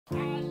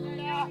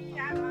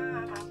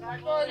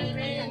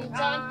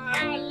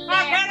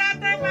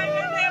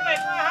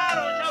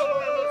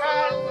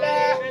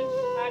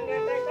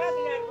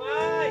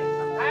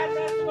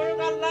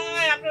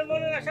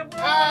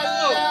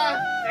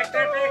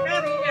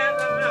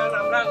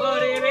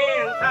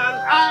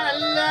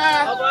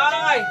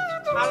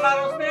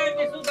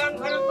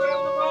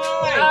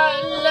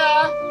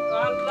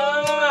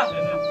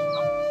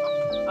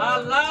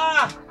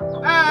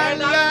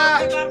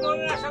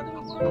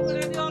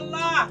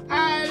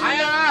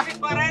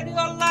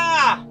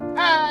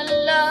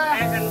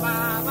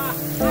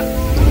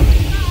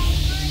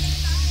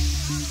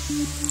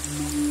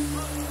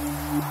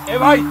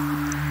ভাই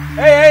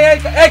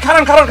এই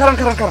খারান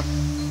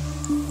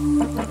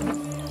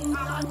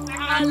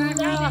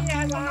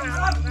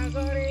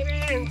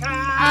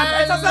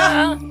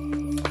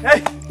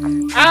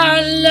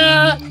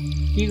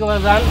কি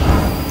বাজান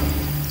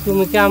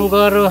তুমি কি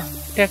আমগর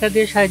টাকা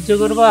দিয়ে সাহায্য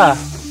করবা?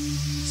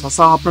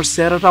 চাচা আপনার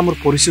চেহারাটা আমার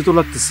পরিচিত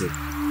লাগতেছে,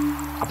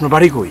 আপনার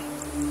বাড়ি কই?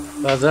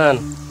 বাজান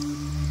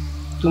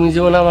তুমি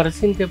যেমন আমার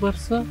চিনতে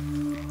পারছো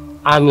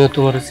আমিও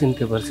তোমার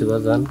চিনতে পারছি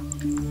বাজান।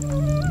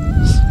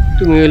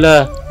 তুমি হইলা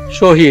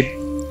শহীদ,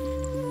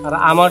 আর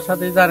আমার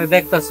সাথে যারে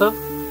দেখতেছ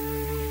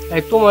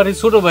এই তোমারই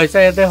ছোট ভাই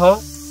চাইয়া দেহ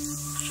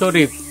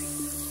শরীফ।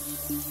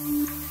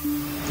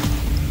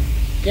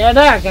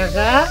 কেডা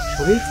কাকা?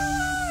 শরীফ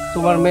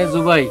তোমার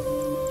মেজো ভাই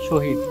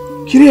শহীদ।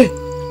 কিরে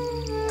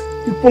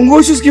তুই পঙ্গু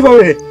হইছিস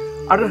কিভাবে?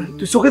 আর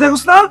তুই চোখে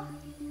দেখোস না?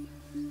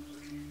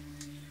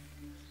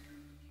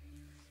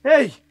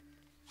 এই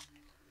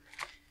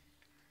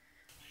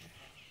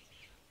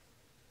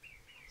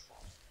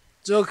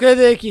চোখে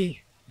দেখি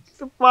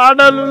তো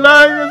পাটা লুলা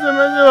হয়ে গেছে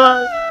মেজো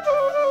ভাই।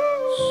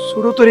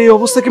 ছোট তোর এই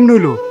অবস্থা কেমন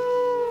হইলো?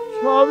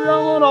 সবই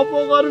আমার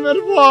অপকর্মের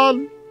ফল,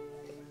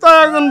 তাই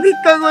এখন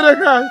ভিক্ষা করে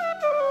খাই।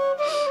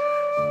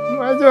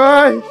 মেজো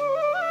ভাই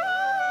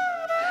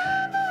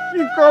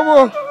কি কব,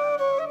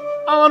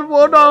 আমার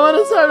বউটা আমার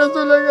ছেড়ে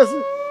চলে গেছে।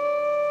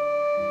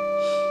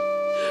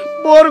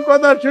 বউর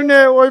কথা শুনে,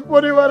 ওই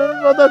পরিবারের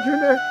কথা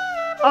শুনে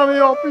আমি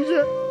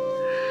অফিসে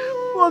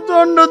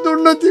প্রচন্ড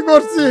দুর্নীতি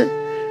করছি।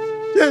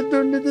 সেই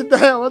দুর্নীতিতে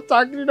আমার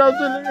চাকরিটাও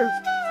চলে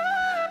গেছে।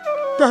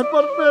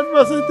 তারপর পেট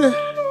বাঁচাইতে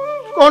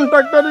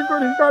কন্ট্রাক্টারি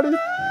করি,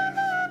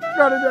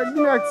 গাড়ির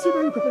একদিন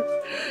অ্যাক্সিডেন্ট করে।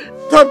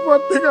 তারপর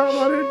থেকে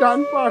আমার এই ডান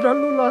পাটা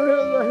লুলা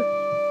হয়ে যায়।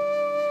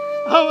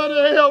 আমার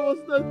এই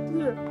অবস্থায়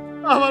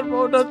আমার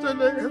বউটা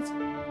চলে গেছে।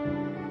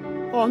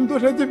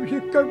 অন্তঃসাতে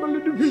ভিক্ষা করলে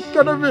একটু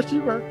ভিক্ষাটা বেশি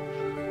পায়,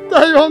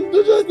 তাই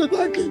অন্তঃসাতে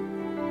থাকি।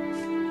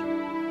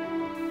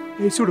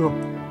 এই ছোট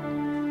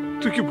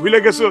তুই কি ভুলে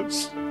গেছিস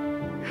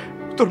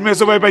তোর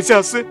মেজো ভাই বাইসে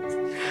আছে?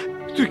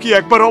 তুই কি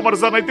একবার আমার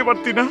জানাইতে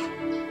পারতি না?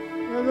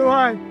 মেজো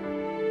ভাই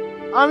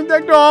আমি তো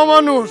একটা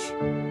অমানুষ,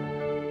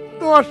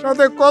 তোমার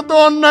সাথে কত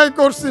অন্যায়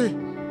করছি,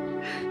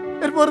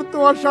 এরপরে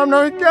তোমার সামনে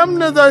আমি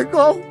কেমনে যাই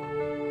কও?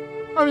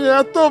 আমি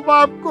এত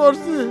পাপ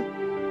করছি,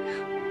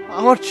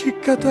 আমার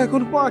শিক্ষা তো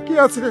এখন বাকি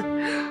আছে,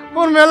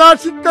 আমার মেলা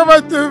শিক্ষা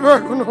পাইতে হইব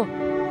এখনো।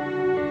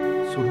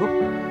 শুনো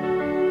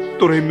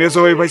তোর এই মেজো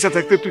ভাই বাইসা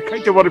থাকতে তুই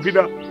খাইতে পারবি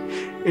না,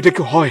 এটা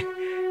কি হয়?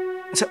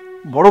 আচ্ছা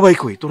বড় ভাই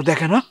কই তোর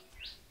দেখে না?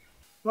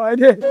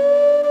 বাইরে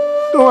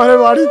তোমার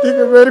বাড়ি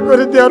থেকে বের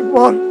করে দেওয়ার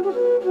পর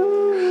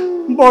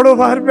বড়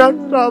ভাইয়ের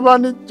ব্যবসা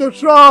বাণিজ্য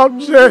সব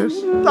শেষ,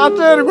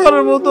 তাঁতের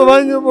ঘরের মতো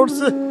ভেঙে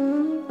পড়ছে।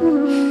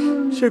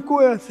 সে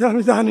কই আছে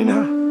আমি জানি না,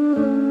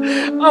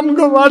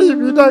 আমগো বাড়ি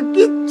ভিটা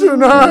কিচ্ছু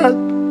নাই।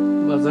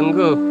 বাজান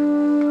গো,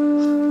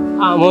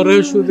 আমার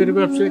ওই সুদের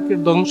ব্যবসাকে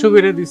ধ্বংস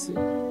করে দিছে।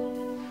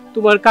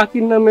 তোমার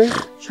কাকির নামে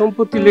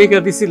সম্পত্তি লেখা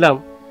দিছিলাম,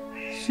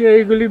 সে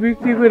এইগুলি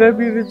বিক্রি করে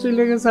বিদেশে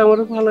চলে গেছে আমার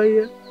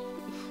ফালাইয়া।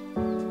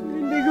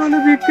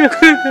 ভিক্ষা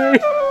করে খাই।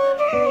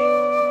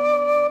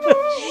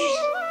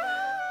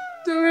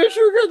 তুমি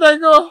সুখে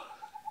থাকো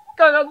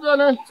কাকা,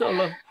 জানেন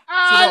চলো।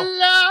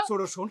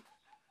 ছোট শোন,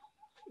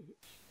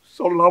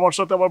 চল আমার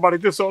সাথে আমার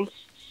বাড়িতে চল।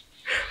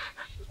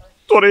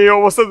 তোর এই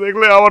অবস্থা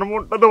দেখলে আমার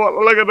মনটা তো ভালো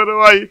লাগে না রে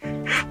ভাই,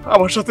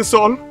 আমার সাথে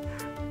চল।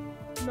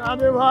 না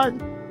রে ভাই,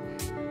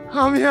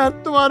 আমি আর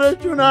তোমার ওই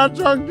চুনার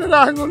সংসারে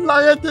আগুন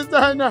লাগাইতে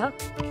চাই না।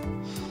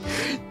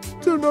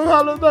 তুমি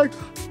ভালো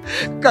থাকো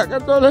কাকা,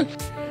 চলেন।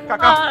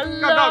 কাকা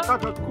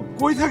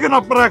কই থাকেন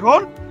আপনারা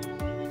এখন?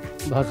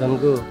 ভাজান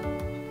গো,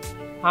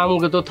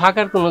 আমগো তো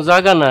থাকার কোনো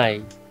জায়গা নাই।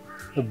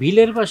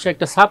 বিলের পাশে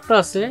একটা ছাপটা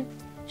আছে,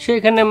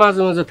 সেখানে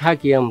মাঝে মাঝে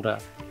থাকি আমরা।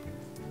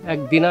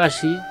 একদিন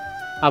আসি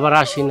আবার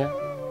আসি না,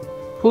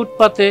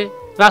 ফুটপাতে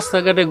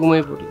রাস্তাঘাটে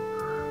ঘুমিয়ে পড়ি।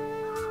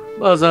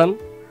 বাজান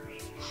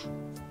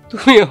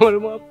তুমি আমার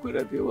মাফ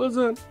করে দিও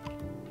বাজান,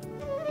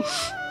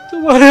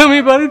 তোমারে আমি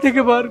বাড়ি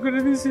থেকে বার করে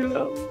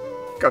দিয়েছিলাম।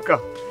 কাকা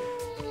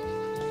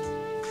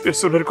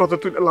পেছনের কথা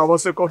তুই লাভ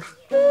আছে কর,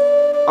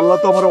 আল্লাহ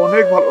তো আমার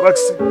অনেক ভালো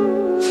লাগছে।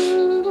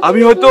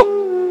 আমি হয়তো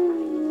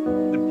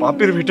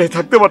বাপের ভিটায়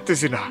থাকতে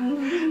পারতেছি না,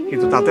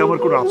 কিন্তু তাতে আমার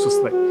কোনো আফসোস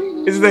নাই।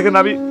 এই যে দেখেন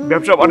আমি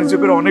ব্যবসা বাণিজ্য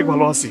করে অনেক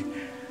ভালো আছি।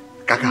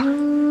 কাকা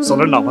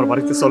চলেন না আমার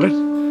বাড়িতে চলেন।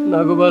 না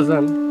গো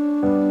বাজান,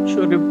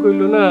 শরীফ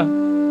কইল না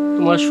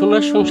তোমার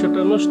সোনার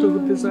সংসারটা নষ্ট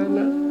করতে চায়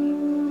না।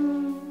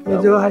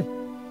 মেজো ভাই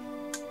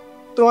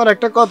তোমার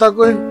একটা কথা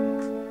কই,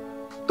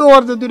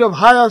 তোমার যে দুটো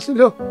ভাই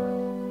আসছিল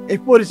এই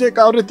পরিচয়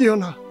কাউরে দিও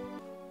না।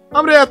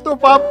 আমরা এত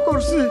পাপ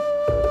করছি,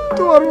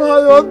 তোমার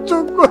ভাই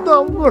অযোগ্যতা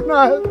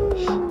নাই।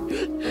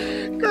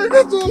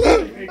 কাকা চলে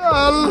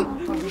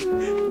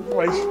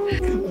ভাই,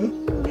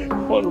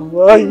 আমার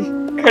ভাই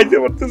খাইতে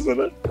পারতেছে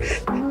না।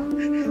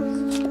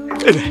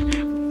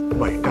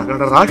 ভাই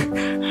টাকাটা রাখ,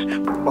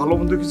 ভালো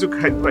মন্দ কিছু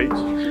খাই ভাই।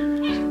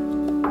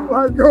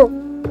 ভাই গো,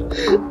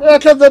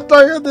 1000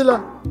 টাকা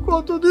দিলাম,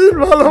 কতদিন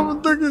ভালো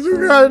মন্দ কিছু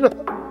খাই না।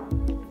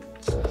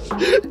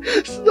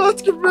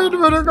 আজকে পেট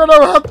ভরে করে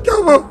ভাত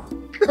খাবো।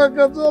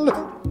 কাকা চলে।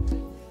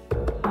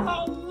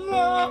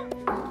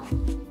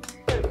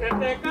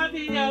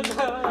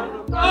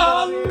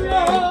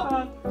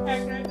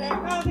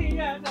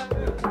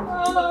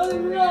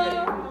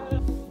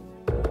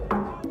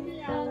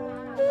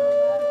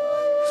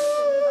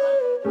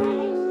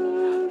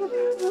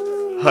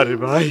 আরে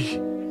ভাই,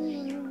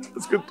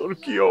 আজকে তোর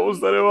কি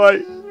অবস্থা রে ভাই?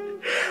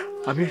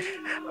 আমি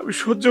আমি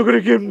সহ্য করে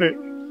কেমনে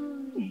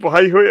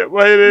ভাই হয়ে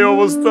ভাইয়ের এই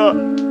অবস্থা?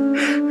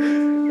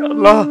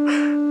 আল্লাহ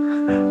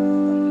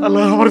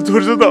আল্লাহ, আমার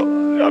ধৈর্য দাও।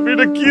 আমি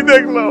এটা কি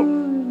দেখলাম?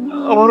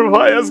 আমার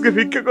ভাই আজকে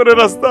ভিক্ষা করে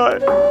রাস্তায়।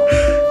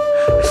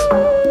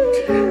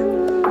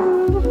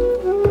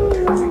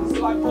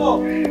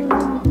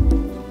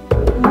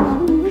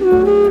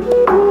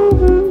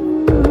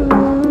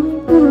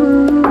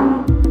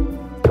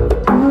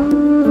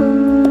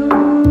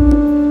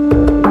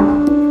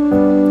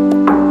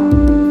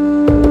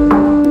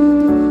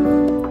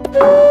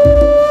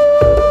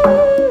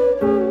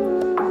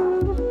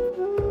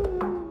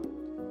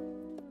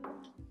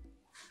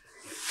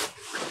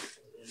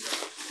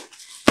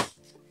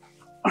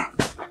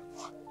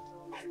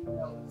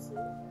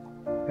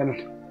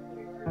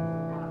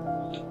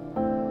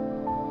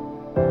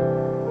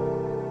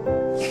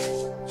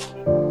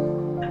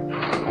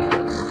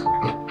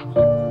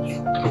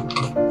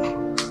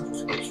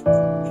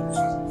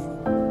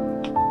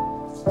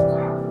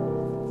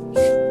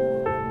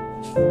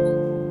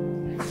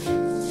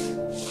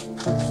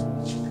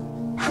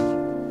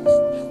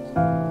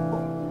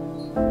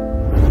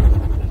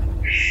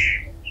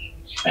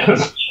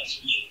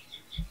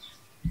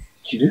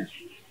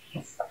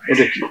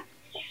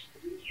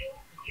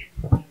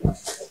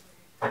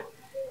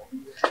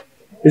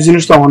 এই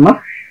জিনিস তো আমার না।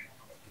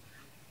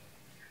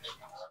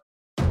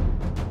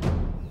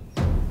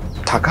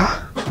 টাকা?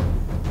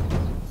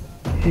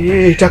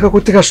 এই টাকা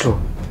কোথা থেকে আসলো?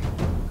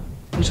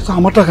 এটা তো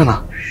আমার টাকা না।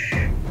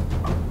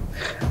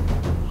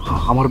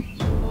 আমার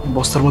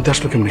বস্তার মধ্যে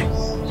আসলো কেমনে?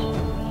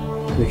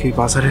 দেখি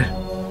বাজারে।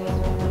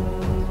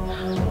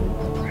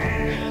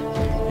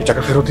 এই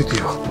টাকা ফেরত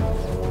দিতেও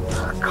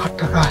কার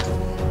টাকা?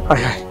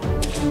 আয় আয়,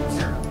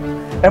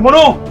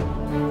 মনো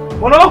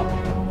মনো,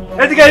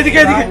 এদিকে এদিকে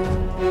এদিকে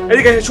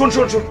এদিকে। শোন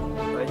শোন শোন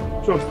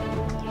শোন,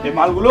 এই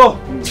মালগুলো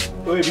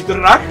তুই ভিতরে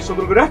রাখ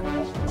সুন্দর করে।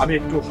 আমি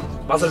একটু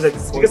বাজারে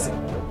যাইতেছি, ঠিক আছে?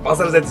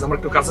 বাজারে যাইতেছি, আমার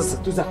একটু কাজ আছে,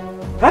 তুই যা।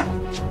 হ্যাঁ,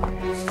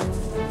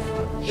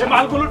 এই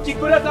মালগুলো ঠিক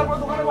করে তারপর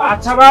দোকানে।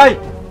 আচ্ছা ভাই।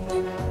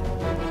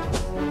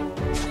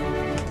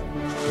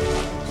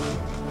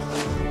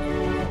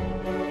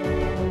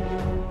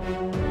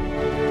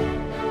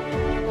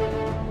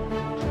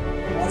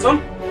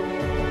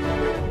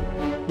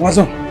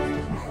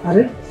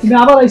 আরে তুমি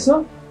আবার আইছো?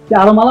 কি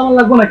আরো মালামাল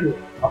লাগবো নাকি?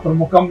 আপনার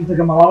মোকাম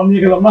থেকে মালামাল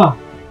নিয়ে গেলাম না,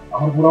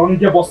 আমার বুড়াউনি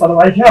যে বস্তাটা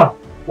রাইখা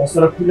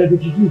বস্তাটা খুলে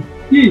দেখি কি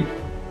কি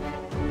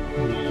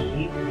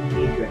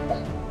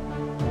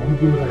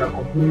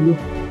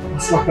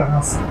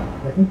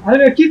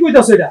আরে কি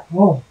কইতাছো এটা?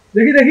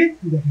 দেখি দেখি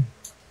দেখি।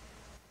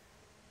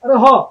 আরে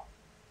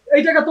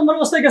এই টাকা তোমার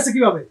বস্তায় গেছে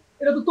কিভাবে?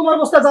 এটা তো তোমার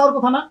বস্তায় যাওয়ার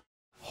কথা না।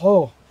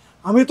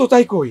 আমি তো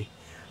তাই কই,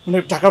 মানে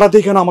টাকাটা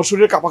দেখে না আমার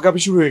শরীরে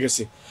কাঁপাকাঁপি শুরু হয়ে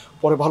গেছে।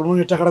 পরে ভালো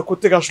মনে টাকাটা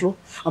করতে আসলো,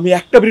 আমি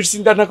একটা মিনিট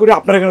চিন্তা না করে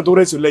আপনার এখানে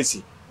দৌড়ে চলে আইছি।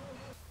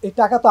 এই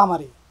টাকা তো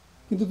আমারই,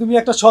 কিন্তু তুমি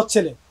একটা সৎ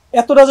ছেলে।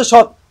 এতটা যে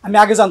সৎ আমি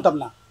আগে জানতাম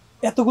না।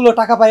 এতগুলো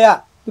টাকা পাইয়া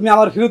তুমি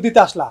আমার ফেরত দিতে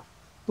আসলা,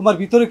 তোমার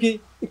ভিতরে কি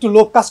একটু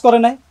লোভ কাজ করে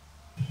নাই?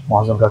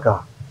 মহাজন কাকা,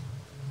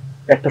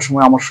 একটা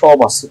সময় আমার সব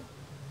আছে,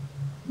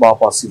 বাপ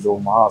আছিল,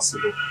 মা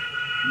আছিল,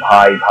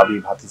 ভাই ভাবি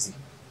ভাতিজি,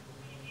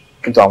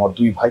 কিন্তু আমার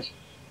দুই ভাই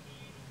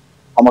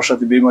আমার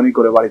সাথে বেইমানি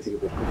করে বাড়ি থেকে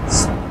বের করে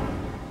দিয়েছে।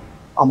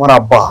 আমার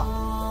আব্বা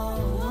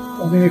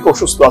অনেক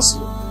অসুস্থ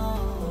আছিল,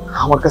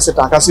 আমার কাছে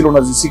টাকা ছিল না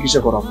যে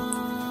চিকিৎসা করাবো।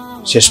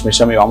 শেষমেশ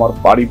আমি আমার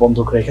বাড়ি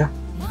বন্ধক রেখা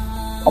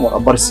আমার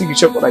আব্বার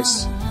চিকিৎসা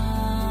করাইছি,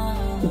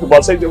 কিন্তু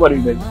বাঁচাইতে পারি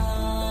নাই।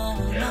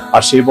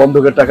 আর সেই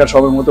বন্ধকের টাকা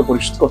সময় মতো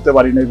পরিশোধ করতে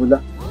পারি নাই বলে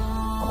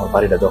আমার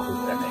বাড়িটা দখল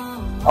করে নেয়।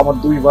 আমার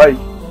দুই ভাই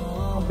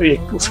আপনি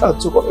একটু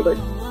সাহায্য করে নাই।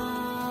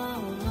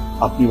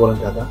 আপনি বলেন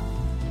দাদা,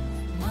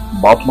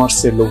 বাপ মার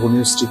সে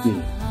লোভনীয় স্মৃতি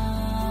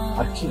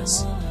আর কি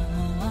আছে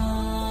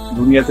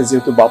দুনিয়াতে?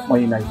 যেহেতু বাপ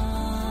মাই নাই,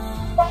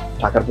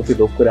 টাকার প্রতি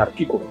লোভ করে আর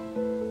কি করব?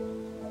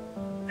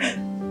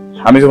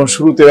 আমি যখন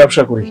শুরুতে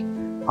ব্যবসা করি,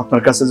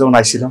 আপনার কাছে যখন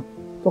আইছিলাম,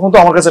 তখন তো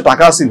আমার কাছে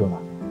টাকা ছিল না।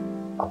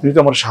 আপনি তো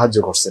আমার সাহায্য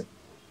করছেন।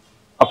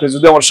 আপনি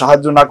যদি আমার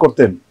সাহায্য না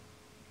করতেন,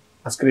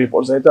 আজকের এই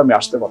পর্যায়ে তো আমি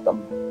আসতে পারতাম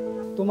না।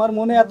 তোমার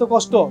মনে এত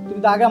কষ্ট তুমি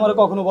তো আগে আমার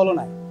কখনো বলো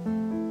নাই।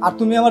 আর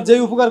তুমি আমার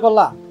যেই উপকার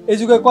করলা এই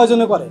যুগে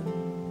কয়জনে করে?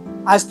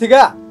 আজ থেকে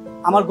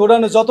আমার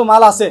গোডাউনে যত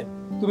মাল আছে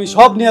তুমি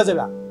সব নিয়ে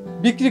যাবা,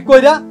 বিক্রি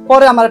কইরা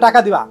পরে আমার টাকা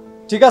দিবা,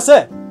 ঠিক আছে?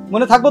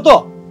 মনে থাকবো তো?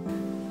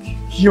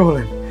 কি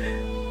বলেন?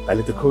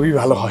 তাহলে তো খুবই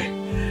ভালো হয়।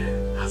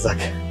 যাক,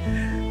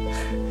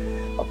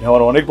 আপনি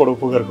আমার অনেক বড়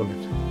উপকার করলেন।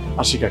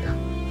 আসি কাকা,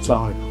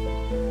 আসসালামু আলাইকুম।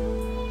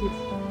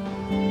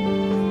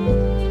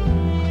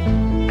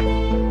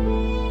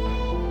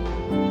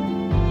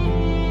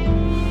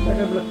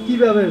 টাকাগুলো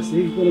কিভাবে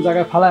কোনো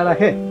জায়গায় ফালায়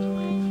রাখে?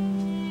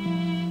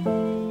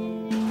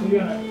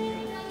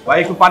 ভাই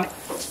একটু পানি।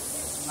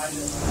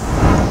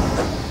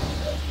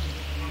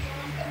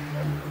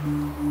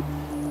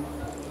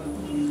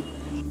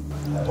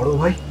 বড়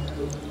ভাই,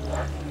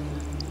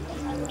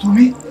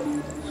 তুমি,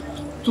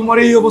 তোমার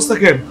এই অবস্থা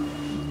কেন?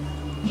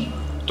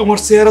 তোমার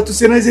চেহারা তো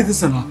চেনাই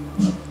যেতেছে না।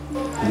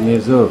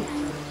 মেজো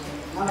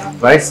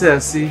বাইসে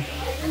আছি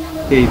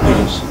এই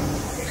তিরিশ।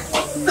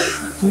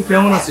 তুই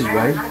কেমন আছিস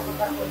ভাই?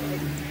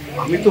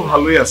 আমি তো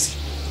ভালোই আছি।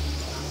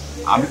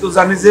 আমি তো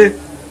জানি যে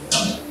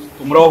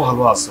তোমরাও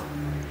ভালো আছো।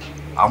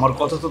 আমার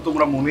কথা তো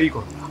তোমরা মনেই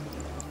করো না।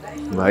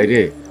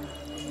 ভাইরে,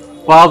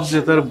 পাপ যে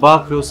তার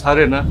বাপরেও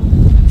ছাড়ে না,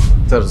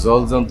 তার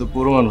জলজান্ত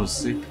প্রমাণ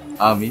হচ্ছে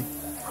আমি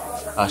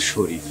আর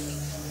শরীফ।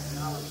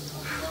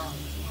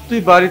 তুই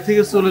বাড়ি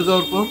থেকে চলে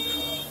যাওয়ার পর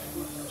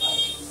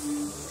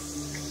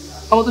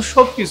আমাদের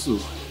সবকিছু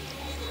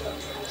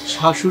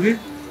শাশুড়ি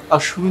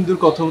আর সুমিন্দুর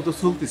কথা মতো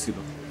চলতেছিল।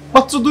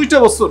 মাত্র 2টা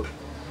বছর,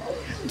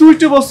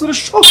 2টা বছরে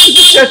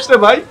সবকিছু শেষ রে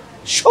ভাই,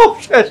 সব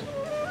শেষ।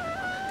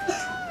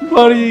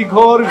 বাড়ি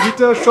ঘর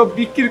ভিটা সব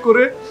বিক্রি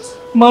করে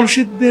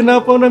মানুষের দেনা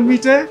পাওনা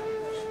মিটায়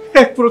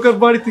এক প্রকার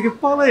বাড়ি থেকে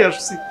পালাই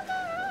আসছি।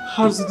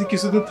 আর যদি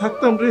কিছুদিন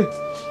থাকতাম রে,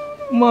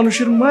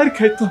 মানুষের মায়ের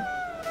খাইতাম।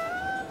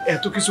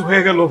 এত কিছু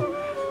হয়ে গেল,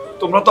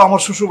 তোমরা তো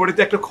আমার শ্বশুর বাড়িতে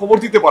একটা খবর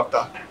দিতে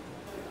পারতা।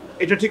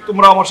 এটা ঠিক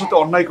তোমরা আমার সাথে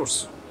অন্যায়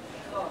করছো।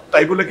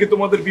 তাই বলে কি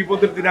তোমাদের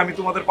বিপদের দিনে আমি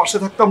তোমাদের পাশে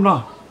থাকতাম না?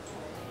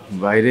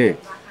 বাইরে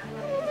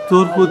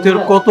তোর প্রতি আর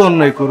কত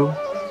অন্যায় করো?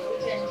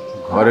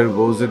 ঘরের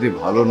বউ যদি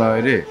ভালো না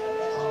হয় রে,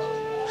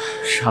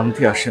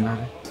 শান্তি আসে না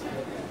রে।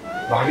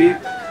 ভাবি,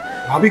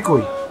 ভাবি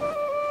কই?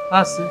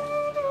 আছে,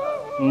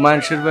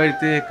 মানুষের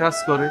বাড়িতে কাজ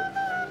করে,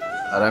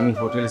 আর আমি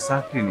হোটেলে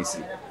চাকরি নিছি।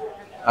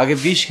 আগে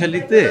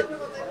বিষখালিতে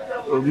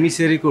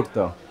মিসেরি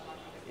করতাম,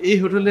 এই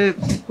হোটেলে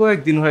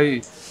কয়েকদিন হয়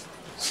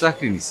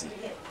চাকরি নিছি।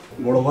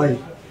 বড় ভাই,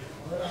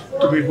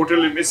 তুমি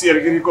হোটেলে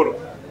মেসিয়ারগিরি করো।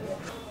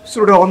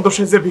 ছোটটা অন্ধ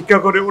সেজে ভিক্ষা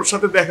করে ওর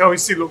সাথে দেখা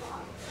হয়েছিল।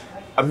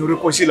 আমি ওরে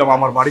কইছিলাম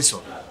আমার বাড়ি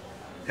চল।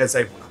 হ্যাঁ,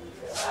 যাইব না।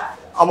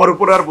 আমার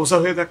উপর আর বোঝা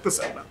হয়ে থাকতে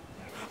চায় না।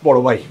 বড়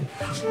ভাই,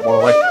 বড়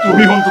ভাই,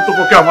 তুমি অন্তত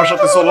পক্ষে আমার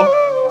সাথে চলো।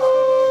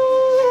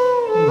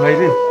 ভাই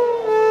রে,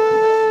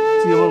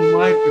 তুই আমার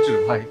মায়ের পেটের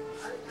ভাই,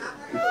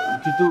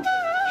 কিন্তু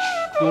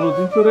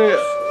কোনোদিন করে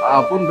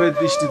আপন ভাইয়ের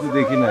দৃষ্টিতে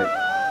দেখি নাই।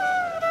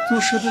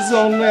 তোর সাথে যে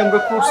অন্যায় আমরা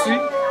করছি,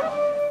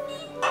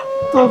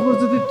 তারপর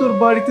যদি তোর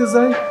বাড়িতে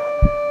যাই,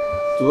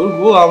 তোর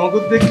বউ আমাকে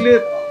দেখলে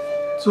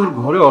তোর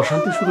ঘরে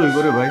অশান্তি শুরু হয়ে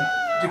করে। ভাই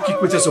যে কি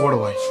কইতেছো বড়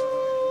ভাই?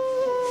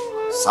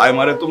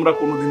 সাইমারে তোমরা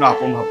কোনোদিনও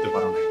আপন ভাবতে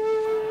পারো না।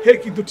 হ্যাঁ,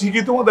 কিন্তু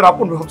ঠিকই তোমাদের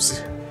আপন ভাবছে।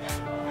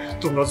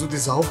 তোমরা যদি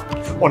যাও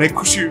অনেক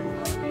খুশি হইব।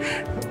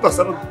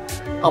 তাছাড়া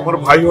আমার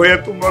ভাই হয়ে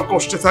তোমরা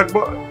কষ্টে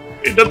থাকবা,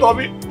 এটা তো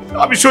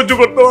আমি সহ্য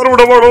করতে পারবো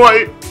না বড় ভাই।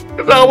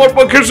 এটা আমার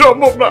পক্ষে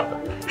সম্ভব না।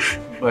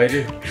 বাইরে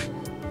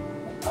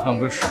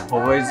আমরা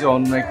সবাই যে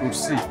অন্যায়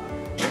করছি,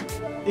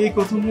 এই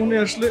কথা মনে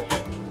আসলে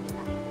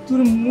তোর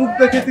মুখ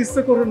দেখাতে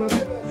ইচ্ছা করে না।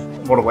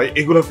 বড় ভাই,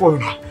 এগুলো করো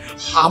না।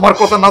 আমার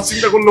কথা না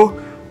চিন্তা করলেও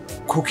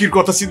খুকির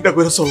কথা চিন্তা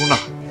করে চলো না।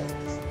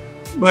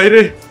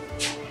 বাইরে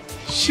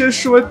শেষ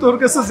সময় তোর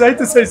কাছে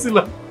যাইতে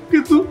চাইছিলাম,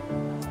 কিন্তু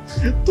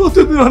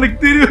ততদিন অনেক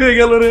দেরি হয়ে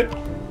গেল রে।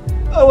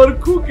 আমার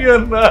খুকি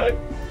আর নাই।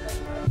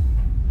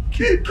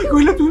 কি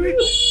কইলে তুমি?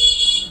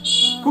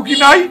 খুকি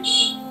নাই?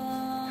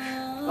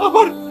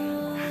 আমার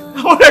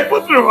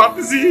একমাত্র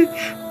ভাবতেছি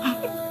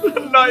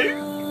নাই।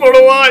 বড়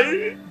ভাই,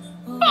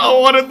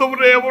 আমারে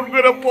তোমরা এমন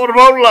করে পর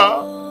ভাবলা,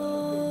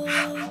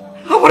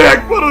 আমার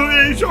একবার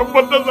এই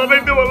সংবাদটা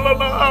জানাইতে পারলাম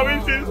না। আমি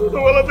সেই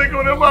ছোটবেলা থেকে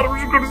ওরা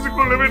মানুষ করেছি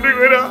করলে বেটে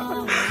করে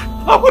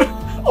আমার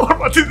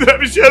পাশে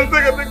আমি শেষ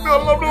থেকে দেখতে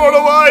পারলাম না। বড়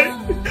ভাই,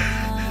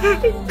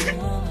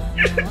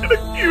 এটা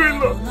কি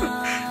হইল?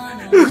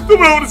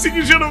 তোমরা ওর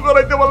চিকিৎসাও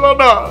করাইতে পারলো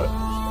না।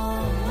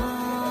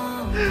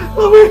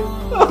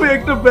 আমি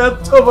একটা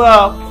ব্যর্থ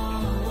বাপ,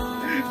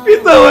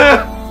 পিতা হয়ে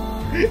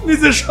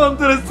নিজের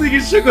সন্তানের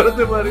চিকিৎসা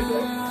করাতে পারি না।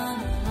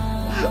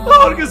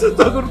 আমার কাছে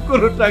তখন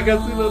কোনো টাকা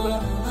ছিল না।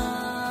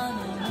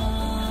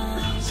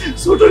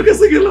 ছোটর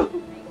কাছে গেলাম,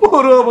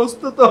 ওর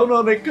অবস্থা তখন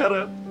অনেক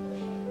খারাপ।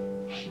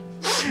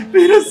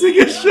 বিনা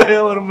চিকিৎসায়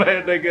আমার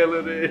মায়েরা গেল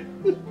রে।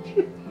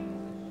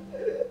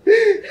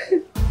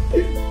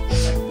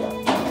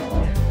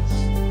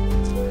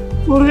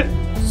 পরে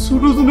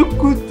ছোট ছোট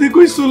করতে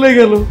কই চলে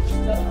গেল।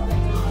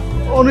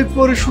 অনেক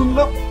পরে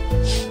শুনলাম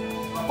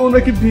ও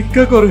নাকি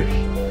ভিক্ষা করে।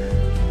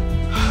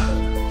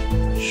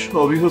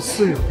 সবই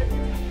হচ্ছে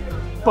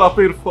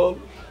পাপের ফল,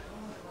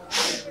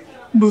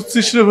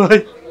 বুঝছিস রে ভাই?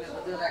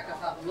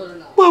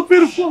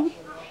 পাপের ফল।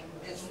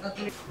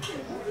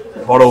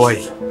 বড় ভাই,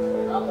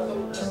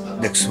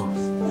 দেখছো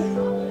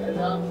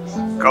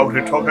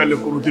কাউরে ঠকাইলে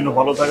কোনোদিনও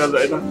ভালো থাকা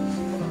যায় না,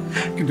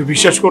 কিন্তু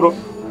বিশ্বাস করো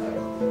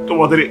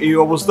তোমাদের এই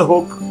অবস্থা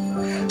হোক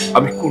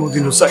আমি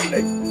কোনোদিনও চাই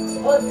নাই।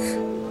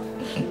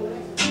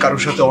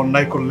 কারোর সাথে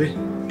অন্যায় করলে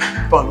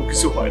ভালো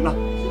কিছু হয় না।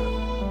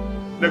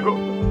 দেখো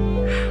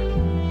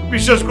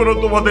বিশ্বাস করো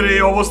তোমাদের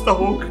এই অবস্থা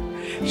হোক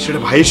সেটা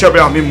ভাই হিসাবে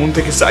আমি মন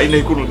থেকে চাই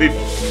নাই,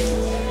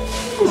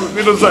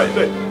 কোনোদিনও চাই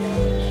নাই।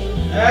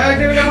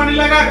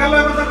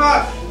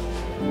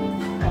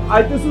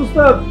 আইতেছে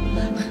উস্তাদ,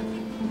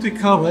 তুই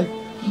খা ভাই,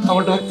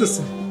 আমার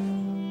ডাকতেছে।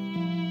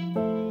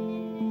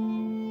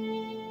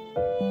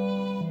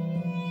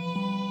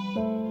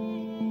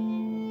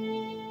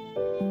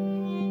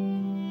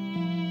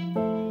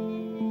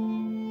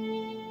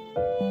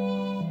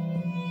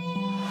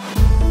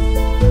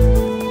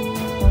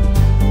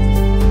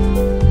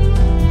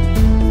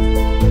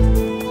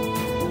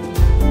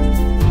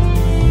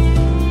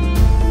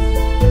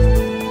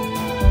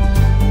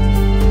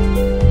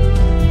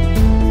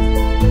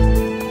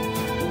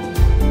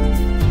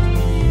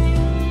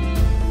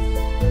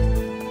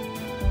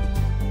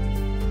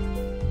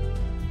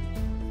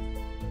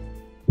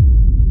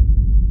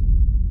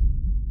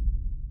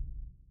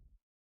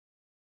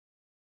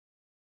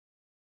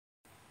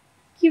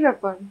 কি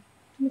ব্যাপার,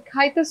 তুমি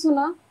খাইতেছো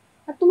না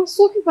আর তোমার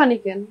চোখে পানি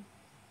কেন?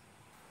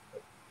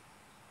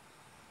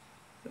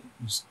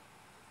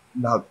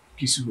 না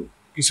কিছু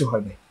কিছু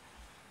হয় নাই।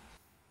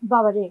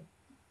 বাবারে,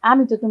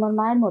 আমি তো তোমার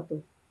মায়ের মতো,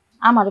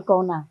 আমার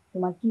কও না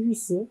তোমার কি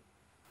হয়েছে?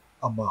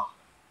 আম্মা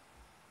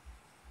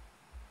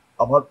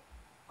আমার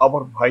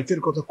আমার ভাইদের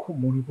কথা খুব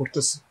মনে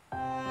পড়তেছে।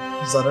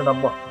 জানেন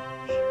আম্মা,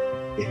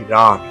 এই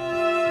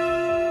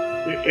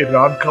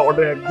রান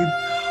খাওয়াটা একদিন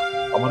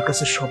আমার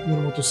কাছে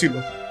স্বপ্নের মতো ছিল,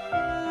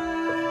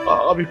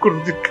 আমি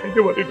কোনোদিন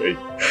খাইতে পারি নাই।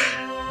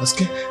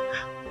 আজকে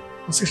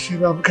সে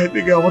রান খাইতে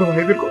গিয়ে আমার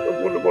ভাইদের কথা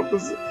মনে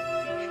পড়তেছে।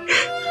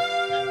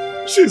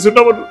 সেই জন্য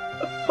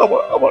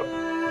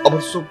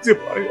আমার চোখ দিয়ে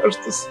পানি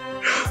আসতেছে।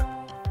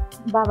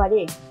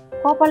 বাবারে,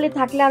 কপালে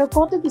থাকলে আরো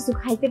কত কিছু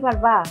খাইতে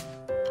পারবা।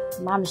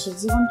 মানুষের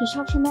জীবন কি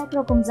সবসময়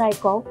একরকম যায়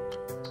কও?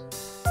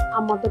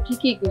 আম্মা তো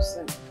ঠিকই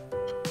কইছেন,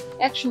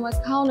 এক সময়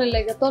খাওয়ানোর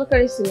লাগে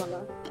তরকারি ছিল না,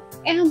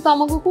 এখন তো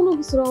আমাকে কোনো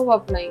কিছুর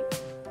অভাব নাই।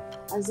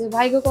 আর যে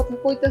ভাইগো কথা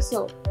কইতেছ,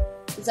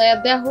 যাইয়া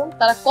দেখো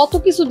তারা কত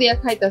কিছু দিয়া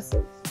খাইতেছে,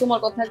 তোমার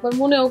কথা একবার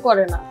মনেও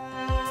করে না।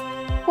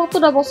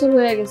 কতটা বছর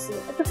হয়ে গেছে,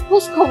 একটা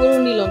খোঁজ খবরও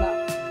নিল না।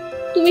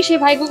 তুমি সেই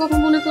ভাইগো কথা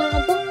মনে করো না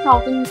তো, খাও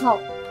তুমি খাও।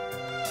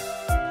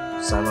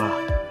 সাইমা,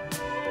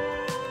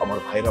 আমার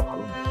ভাইরা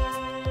ভালো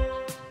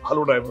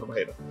না আমার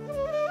ভাইরা।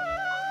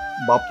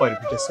 বাপ্পার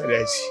পিঠে ছেড়ে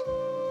আইছি,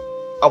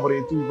 আমার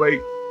এই দুই ভাই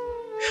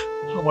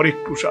আমার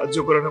একটু সাহায্য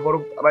করে না,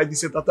 বরং তারাই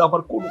দিছে, তাতে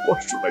আমার কোনো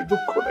কষ্ট নাই,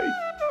 দুঃখ নাই।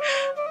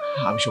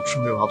 আমি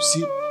সবসময় ভাবছি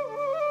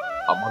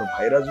আমার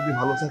ভাইরা যদি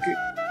ভালো থাকে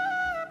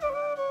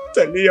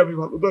তাহলেই আমি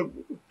ভালো থাকবো,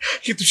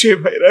 কিন্তু সেই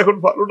ভাইরা এখন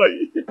ভালো নাই।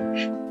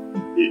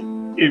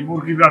 এই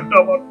মুরগির রানটা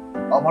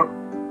আমার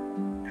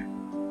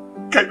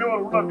খাইতে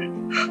পারবো না, আমি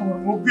আমার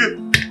মুখ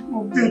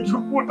দিয়ে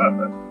ঢুকবো না।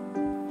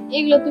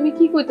 এগুলো তুমি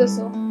কি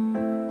কইতেছো?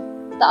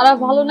 তারা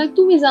ভালো নাই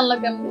তুমি জানলা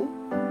কেমনে?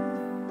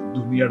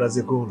 দুনিয়াটা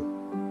যে গোল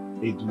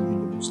এই 2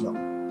 দিনে বুঝলাম।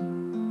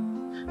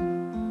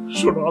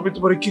 শোনো, আমি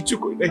তোমার কিছু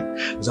কই নাই,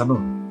 জানো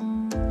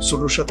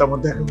সোনুর সাথে আমার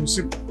দেখা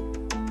হয়েছিল,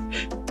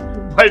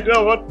 ভাইটা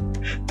আমার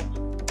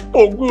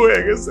পঙ্গু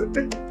হয়ে গেছে,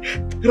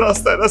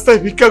 রাস্তায় রাস্তায়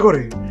ভিক্ষা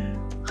করে।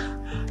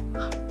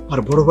 আর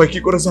বড় ভাই কি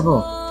করে জানো?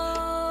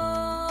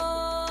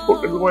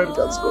 হোটেল বয়ের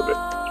কাজ করে।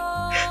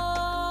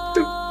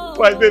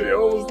 ভাইদের এই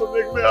অবস্থা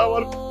দেখলে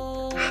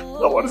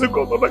আমার যে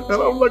কতটা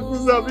খারাপ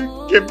লাগতেছে, আমি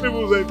কেমনে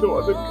বুঝাই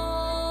তোমাদের।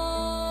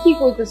 কি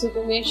কইতেছো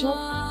তুমি এসব?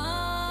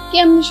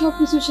 কেমনে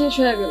সবকিছু শেষ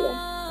হয়ে গেল?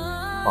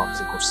 পাপ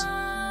যে করছে,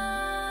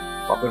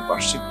 পাপের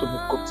প্রায়শ্চিত্ত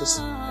ভোগ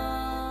করতেছে।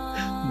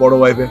 বড়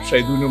ভাই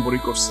ব্যবসায়ী 2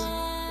 নম্বরই করছে,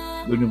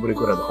 2 নম্বরই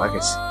করে ধরা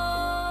গেছে।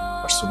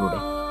 আর ছোটটা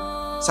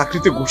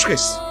চাকরিতে ঘুষ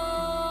খাইছে,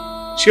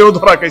 সেও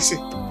ধরা খাইছে।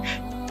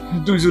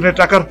 2 জনের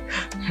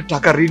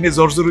টাকার ঋণে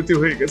জর্জরিত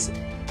হয়ে গেছে,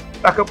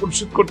 টাকা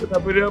পরিশোধ করতে না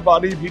পেরে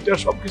বাড়ি ভিটা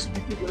সবকিছু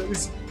বিক্রি করে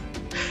দিছে।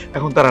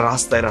 এখন তারা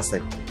রাস্তায়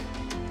রাস্তায়।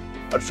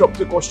 আর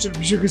সবচেয়ে কষ্টের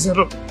বিষয় কি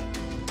জানো?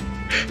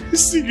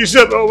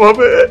 চিকিৎসার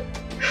অভাবে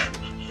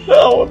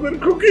আমাদের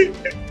খুকি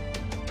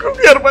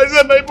আর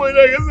পয়সা নাই,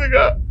 পয়সা গেছে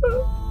গা।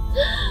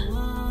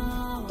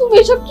 তুমি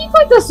এসব কি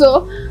কইতেছো?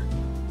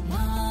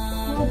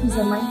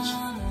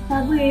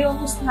 তারপর এই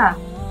অবস্থা,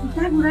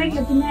 তারপরে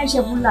তুমি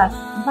আইসা বললা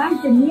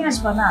বাড়িতে নিয়ে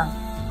আসবা না।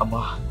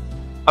 আম্মা,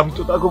 আমি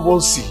তো তাকে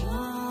বলছি,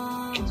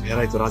 কিন্তু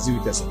এরাই তো রাজি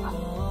হইতেছে না।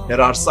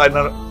 এরা আর চায়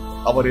না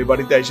আমার এই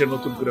বাড়িতে এসে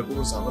নতুন করে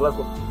কোনো ঝামেলা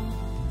করতে।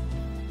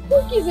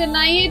 কি যে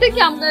নাই, এটা কি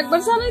আমরা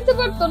একবার জানাইতে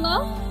পারতো না?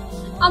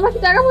 আমরা কি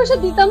টাকা পয়সা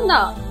দিতাম না?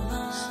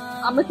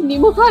 আমরা কি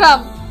নিমো খারাপ?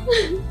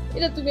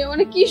 এটা তুমি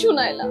মানে কি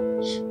শুনাইলা?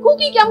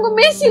 খুকি কি আমাকে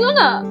মেয়ে ছিল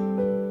না?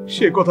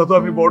 সে কথা তো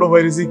আমি বড়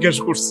ভাইরে জিজ্ঞেস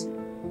করছি।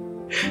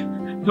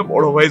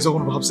 বড় ভাই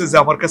যখন ভাবছে যে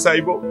আমার কাছে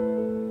আইব,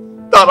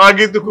 তার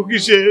আগে তো খুকি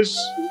শেষ।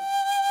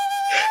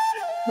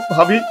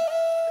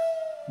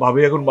 ভাবি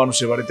এখন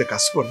মানুষের বাড়িতে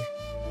কাজ করে।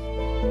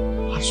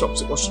 আর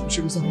সবচেয়ে কষ্ট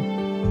বিষয় জানো,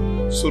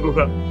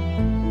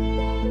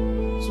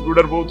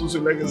 সুরুডার বউ তো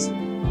চলে গেছে।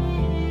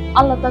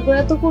 আল্লাহ তাকে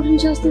এত কঠিন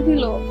শাস্তি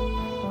দিল।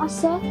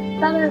 আচ্ছা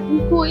তারা এখন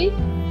কই?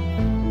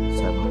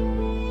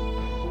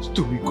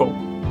 তুমি কও,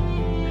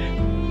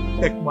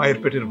 এক মায়ের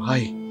পেটের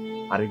ভাই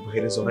আরেক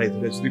ভাইরে জড়াই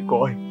ধরে যদি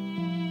কয়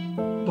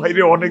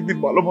ভাইরে অনেকদিন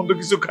ভালো মন্দ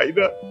কিছু খাই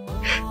না,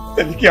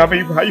 তাহলে কি আমি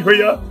ভাই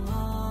হইয়া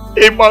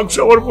এই মাংস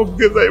আমার মুখ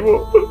দিয়ে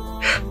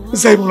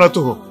যাইবো না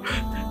তো?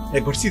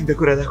 একবার চিন্তা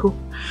করে দেখো,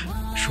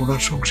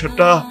 সোনার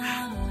সংসারটা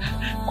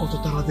কত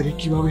তাড়াতাড়ি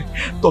কিভাবে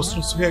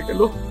তছনছ হয়ে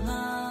গেল।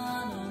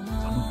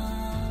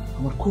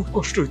 আমার খুব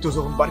কষ্ট হইতো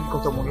যখন বাড়ির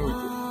কথা মনে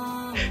হইতো,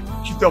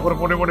 কিন্তু আবার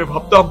মনে মনে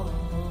ভাবতাম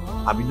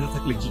আমি না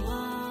থাকলে কি,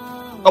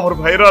 আমার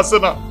ভাইরা আছে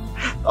না,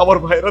 আমার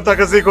ভাইরা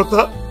থাকা যে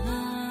কথা,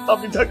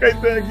 আমি থাকাই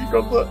তো একই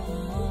কথা।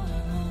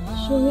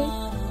 সোহেল,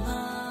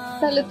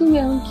 তাহলে তুমি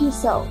এখন কি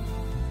চাও?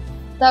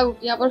 তাও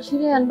কি আবার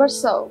ফিরে আনবার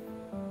চাও?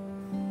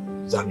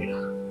 জানি না।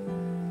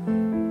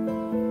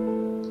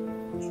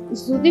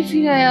 যদি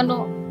ফিরে আনো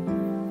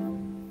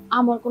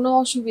আমার কোনো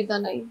অসুবিধা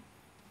নাই,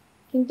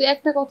 কিন্তু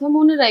একটা কথা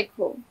মনে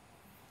রাখো,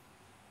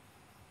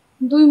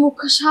 দুই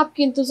মুখা সাপ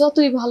কিন্তু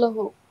যতই ভালো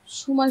হোক,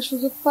 সময়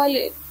সুযোগ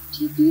পাইলে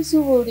ঠিকই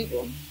চুবল দিব।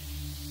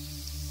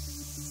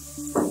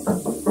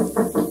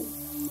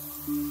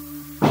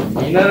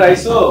 মিনার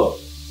আইসো?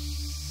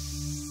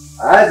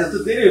 আজ এত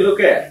দেরি হলো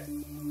কে?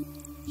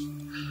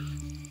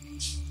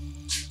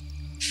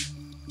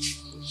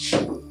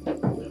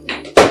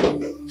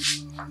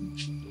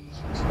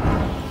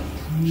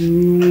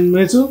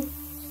 মেজো,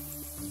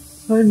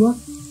 সাইমা,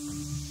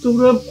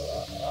 তোমরা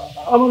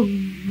আমার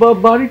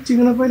বাড়ির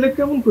ঠিকানা পাইলে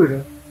কেমন করে?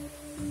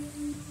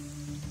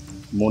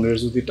 মনের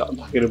যদি টান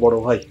থাকে রে বড়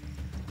ভাই,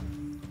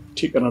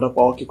 ঠিকানাটা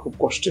পাওয়া কি খুব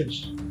কষ্টের?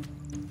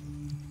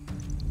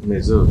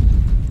 মেজো,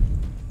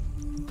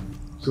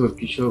 তোর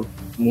কি সব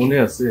মনে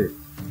আছে?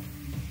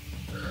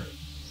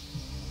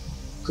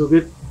 তোকে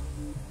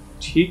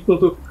ঠিক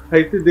মতো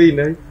খাইতে দেই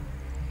নাই,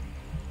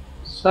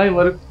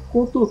 সাইমারে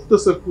কত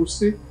অত্যাচার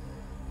করছি,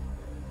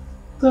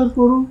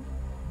 তারপরও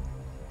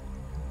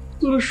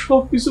তোরা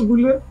সবকিছু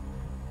ভুলে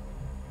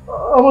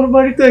আমার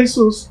বাড়িতে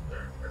আইসোস।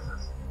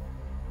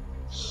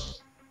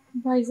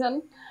 ভাইজান,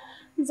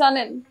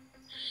 জানেন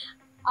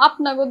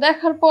আপনাকে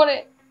দেখার পরে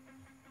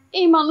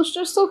এই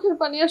মানুষটার চোখের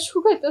পানি আর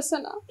শুকাইতেছে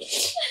না।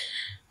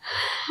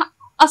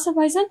 আচ্ছা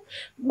ভাইজান,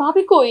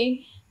 ভাবি কই?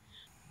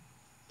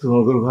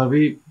 তোমার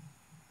ভাবি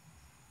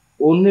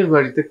অন্যের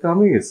বাড়িতে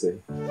কামে গেছে।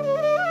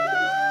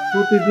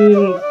 প্রতিদিন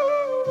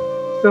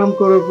কাম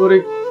করার পরে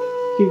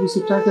কেউ কিছু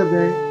টাকা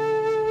দেয়,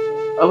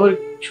 আবার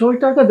সবাই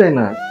টাকা দেয়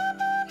না,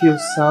 কেউ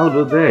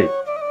চাউলও দেয়,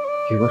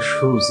 কেউ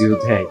সবজিও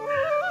দেয়।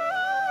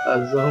 আর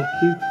যখন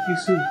কেউ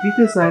কিছু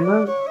দিতে চায় না,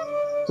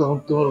 তখন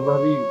তোমার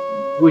ভাবি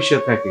বসে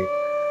থাকে,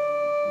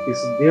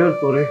 কিছু দেওয়ার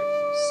পরে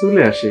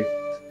চলে আসে।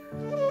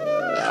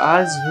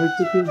 আজ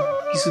হয়তো কেউ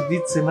কিছু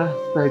দিচ্ছে না,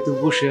 তাই তো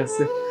বসে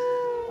আছে,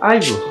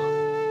 আইবো,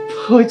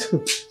 হয়তো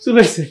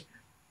চলে আসে।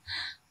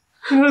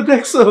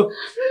 দেখছো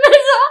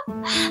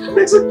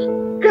দেখছো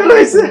কেন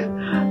আইছে?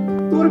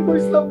 তোর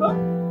কইছিলাম না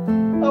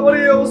আমার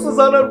এই অবস্থা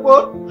জানার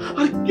পর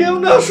আর কেউ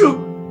না আসুক,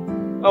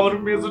 আমার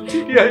মেজো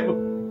ঠিকই আইব,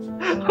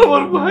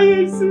 আমার ভাই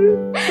আইছে।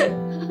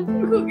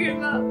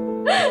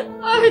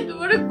 আমি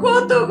তোমার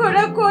কত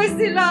করে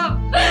কইছিলাম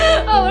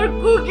আমার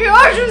কুকি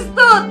অসুস্থ,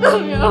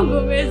 তুমি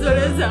আমার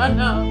মেজরে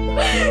জানাও।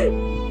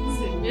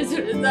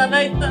 মেজরে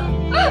জানাইতা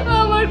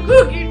আমার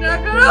কুকি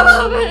টাকার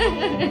অভাবে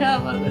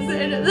আমাকে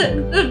ছেড়ে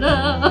যেত না।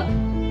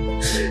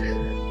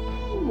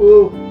 ও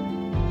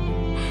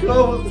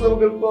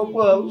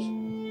কপাল,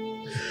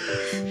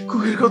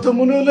 কুকির কথা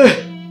মনে হলে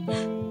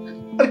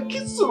আর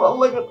কিচ্ছু ভালো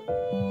লাগে না,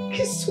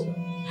 কিচ্ছু।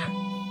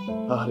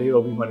 আরে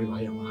অভিমানী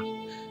ভাই আমার,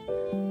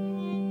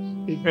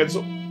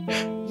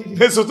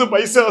 মেজো তো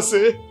পয়সা আছে,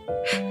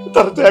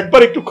 তারা তো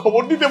একবার একটু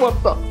খবর দিতে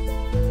পারতাম।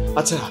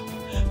 আচ্ছা,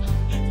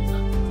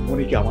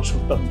 মনি কি আমার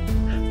সন্তান?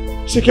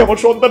 সে কি আমার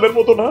সন্তানের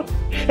মতো না?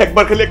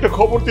 একবার খালি একটা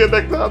খবর দিয়ে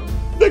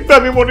দেখতাম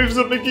আমি মনির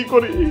জন্য কি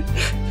করি।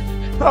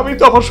 আমি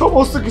তো আমার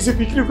সমস্ত কিছু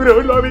বিক্রি করে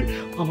হইলো আমি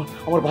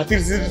আমার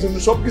ভাতির জন্য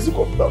সবকিছু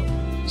করতাম।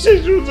 সেই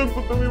সুযোগ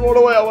তো তুমি বড়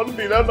ভাই আমার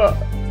দিলা না।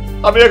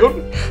 আমি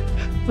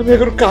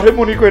এখন কারে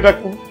মনি কয়ে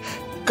ডাকবো?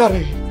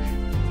 কারে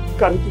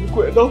তুমি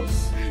কয়ে দাও।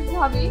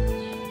 ভাবি,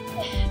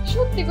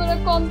 সত্যি করে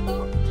কোন তো,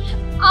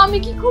 আমি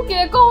কি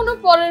খুকিরে কখনো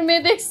পরের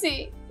মেয়ে দেখছি?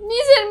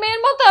 নিজের মেয়ের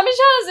মতো আমি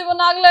সারা জীবন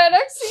আগলায়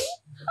রাখছি।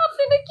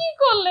 আপনি এটা কি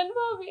করলেন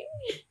ভাবি?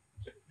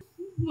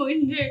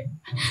 মইন্ডে,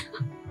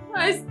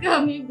 আজকে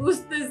আমি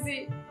বুঝতেছি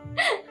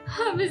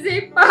আমি যে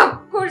পাপ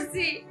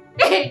করছি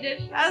এটার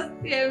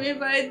শাস্তি আমি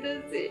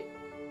পাইতেছি।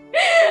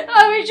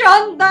 আমি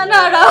সন্তান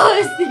হারা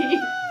হয়েছি,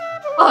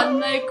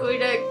 অন্যায়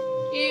কইরা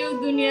কেউ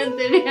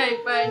দুনিয়াতে রেহাই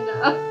পায় না।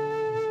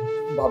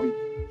 ভাবি,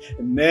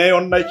 ন্যায়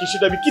অন্যায় কি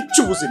সেটা আমি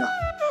কিচ্ছু বুঝি না।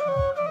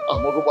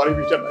 আমাকে বাড়ি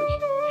ভিটা নাই,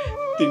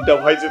 তিনটা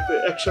ভাই যেতে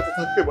একসাথে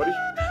থাকতে পারি,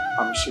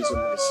 আমি সেই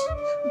জন্য আইছি।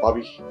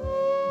 ভাবি,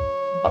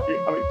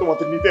 আমি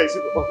তোমাদের নিতে আইছি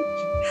তো ভাবি,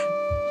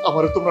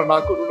 আমারে তোমরা না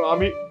করো না,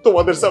 আমি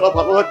তোমাদের ছাড়া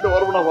ভালো থাকতে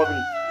পারবো না ভাবি।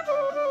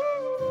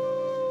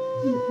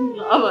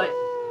 না ভাই,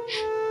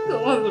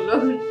 তোমাগুলো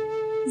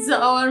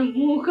যাওয়ার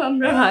মুখ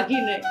আমরা রাখি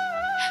নাই।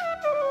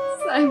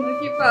 সাইমা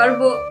কি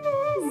পারবো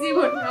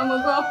জীবনে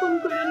আমাকে আপন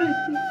করে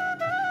নিতে।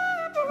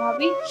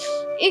 ভাবি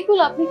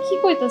এগুলো আপনি কি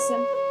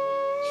কইতাছেন?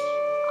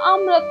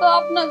 আমরা তো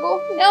আপনাকে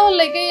নেওয়ার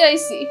লেগেই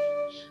আইছি।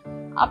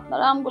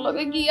 আপনারা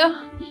আমগুলোকে গিয়া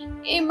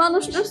এই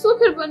মানুষটার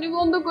চোখের পানি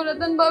বন্ধ করে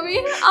দেন ভাবি।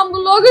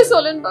 আমগুলো লগে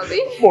চলেন ভাবি।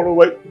 বড়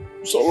ভাই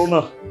চলো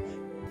না।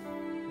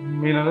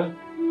 মিনারা,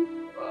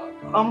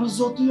 আমরা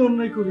যতই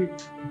অন্যায় করি,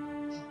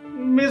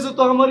 মেজো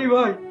তো আমারই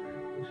ভাই।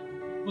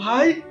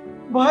 ভাই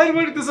ভাইয়ের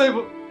বাড়িতে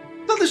যাইবো,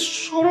 তাতে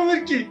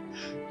শরমের কি?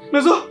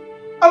 মেজো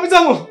আমি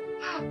যাবো,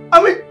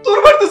 আমি তোর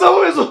বাড়িতে যাবো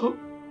মেজো।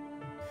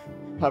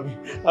 আমি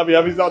আমি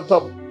আমি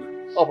জানতাম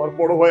আমার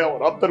বড় ভাই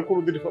আমার আত্মার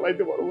কোনোদিন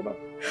ফেলাইতে পারবো না।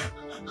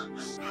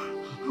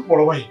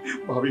 বড় ভাই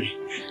ভাবি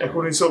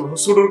এখনই চলো,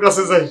 ছোটর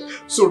কাছে যাই,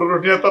 ছোটর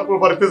নিয়ে তারপর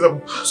বাড়িতে যাবো।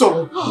 চলো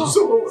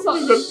চলো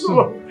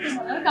চলো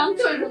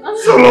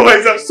চলো ভাই,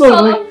 যা চলো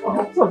ভাই।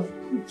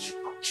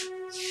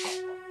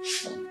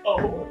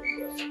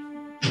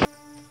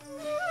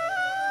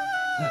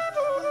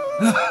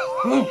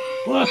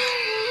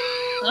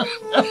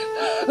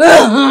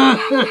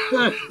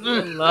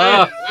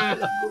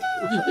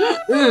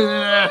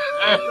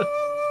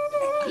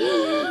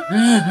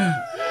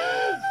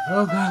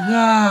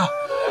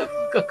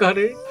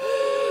 কাকারে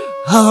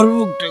আমার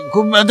মুখটা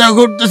খুব ব্যথা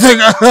করতেছে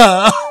কাকা।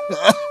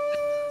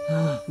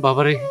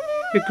 বাবারে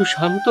একটু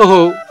শান্ত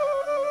হও,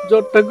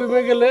 জ্বরটা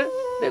কমে গেলে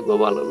দেখবো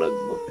ভালো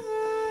লাগবো।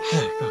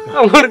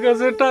 আমার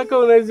কাছে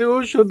টাকাও নাই যে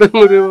ওষুধ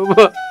মরে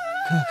বাবা।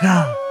 কাকা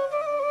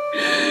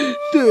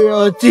তুই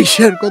আমার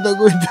চিকিৎসার কথা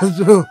কইতেছ,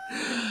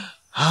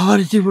 আমার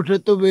জীবনটা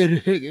তো বের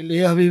হয়ে গেলে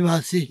আমি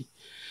বাঁচি।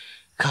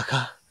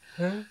 কাকা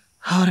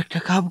আমার একটা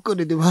কাম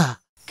করে দিবা।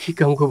 কি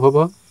কাম গো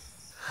বাবা?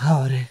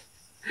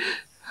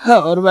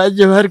 আমার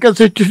ভাইয়ের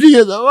কাছে একটু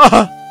নিয়ে যাওয়া।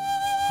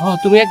 হ্যাঁ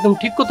তুমি একদম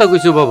ঠিক কথা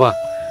কইছো বাবা।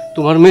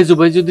 তোমার মেজো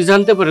ভাই যদি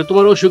জানতে পারে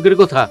তোমার অসুখের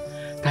কথা,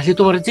 তাহলে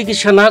তোমার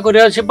চিকিৎসা না করে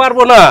আসে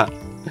পারবো না।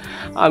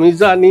 আমি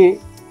জানি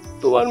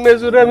তোমার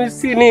মেজোরে আমি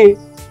চিনি,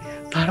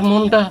 তার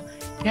মনটা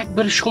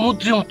একবারে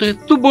সমুদ্রের মতো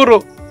এত বড়।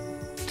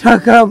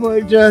 টাকা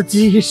পয়সা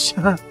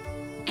চিকিৎসা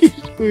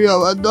কিছুই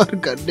আমার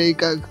দরকার নেই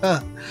কাকা,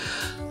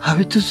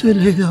 আমি তো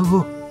চলে যাব।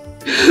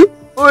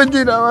 ওই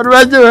দিন আমার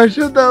ভাইয়ের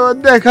সাথে আমার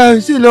দেখা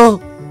হয়েছিল,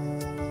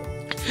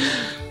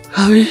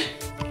 আমি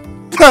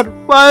তার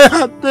পায়ে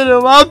হাত ধরে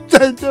মাপ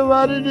চাইতে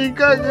পারিনি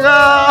কাকা।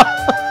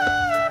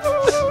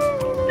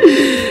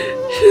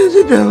 সে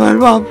যদি আমার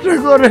মাপটা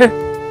করে,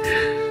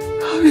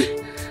 আমি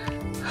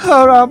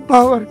আমার আব্বা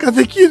আমার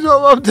কাছে কি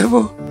জবাব দেব?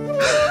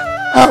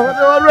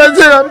 আমার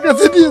ভাইয়ের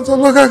কাছে নিয়ে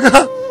চলো কাকা।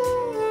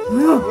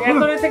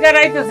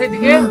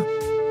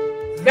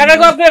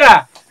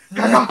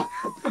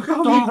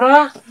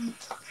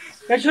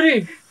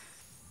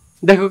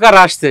 দেখো কারা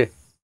আসছে।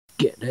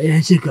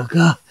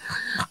 কাকা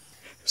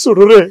ছোট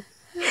রে,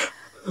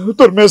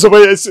 তোর মেজো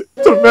ভাই আইছে,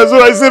 তোর মেজো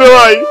আইছে রে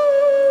ভাই।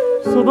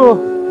 ছোট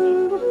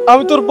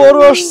আমি তোর বড়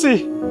আসছি,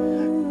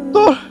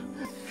 তোর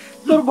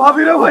তোর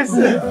ভাবিরা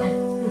ভাইছে।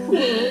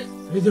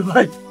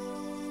 ভাই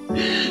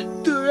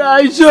তুমি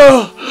আইছো,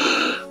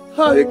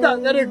 আমি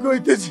কাকারে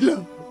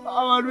কইতেছিলাম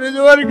আমার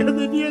মেজো ভাইয়ের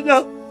কাছে নিয়ে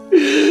যাও,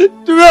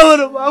 তুমি আমার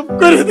মাফ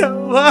করে দাও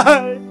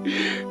ভাই।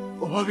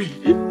 ও ভাবি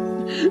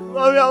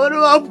ভাবি আমার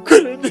মাফ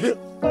করে দিও,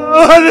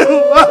 আমার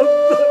মাফ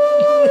করে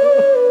দিও।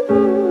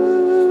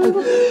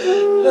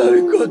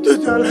 আমি কত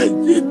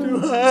চালাইছি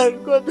তোমার,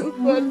 কত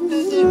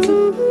পাল্টেছি,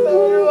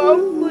 আমার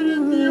মাফ করে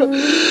দিও।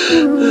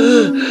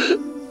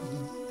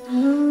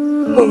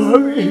 ও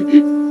ভাবি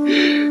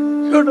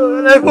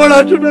ছোটবেলায়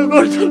পড়াশোনা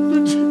করছো,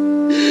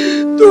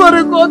 তোমার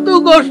কত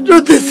কষ্ট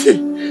দিছি,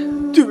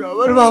 তুমি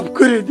আমার মাফ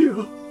করে দিও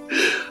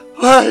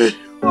ভাই।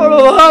 বড়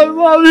ভাই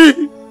ভাবি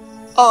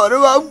আমার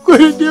মাফ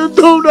করে দিও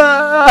তোমরা।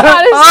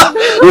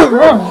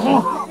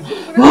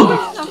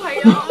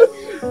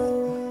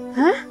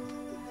 হ্যাঁ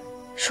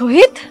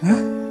শহীদ,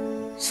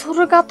 ছোট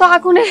গা তো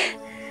আগুনে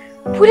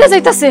পুড়ে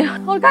যাইতাছে,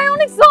 ওর গায়ে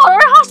অনেক জ্বর,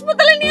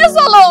 হাসপাতালে নিয়ে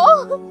চলো।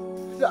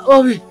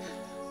 ভাবি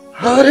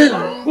আরে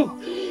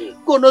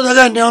কোনো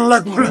জায়গায় নেওয়া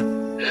লাগবো না,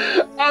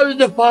 আমি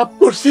যে পাপ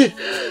করছি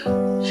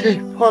সেই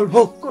ফল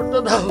ভোগ করতে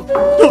দাও,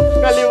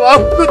 খালি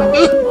মাফ করে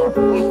দাও।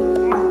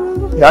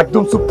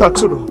 একদম চুপ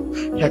থাকছো না,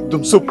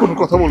 একদম চুপ, কোনো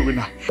কথা বলবি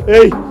না।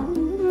 এই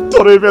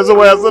তোর এই মেজো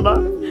ভাই আছে না,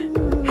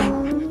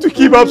 তুই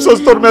কি ভাবছস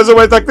তোর মেজো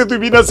ভাই থাকতে তুই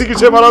বিনা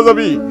চিকিৎসায় মারা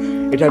যাবি?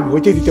 এটা আমি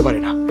হইতে দিতে পারি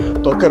না।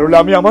 দরকার হলে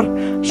আমি আমার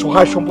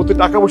সহায় সম্পত্তি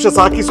টাকা পয়সা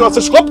যা কিছু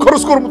আছে সব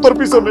খরচ করবো তোর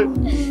পিছনে,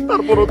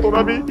 তারপরও তোর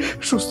আমি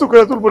সুস্থ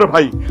করে তুলবো রে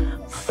ভাই।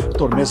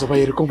 তোর মেজো ভাই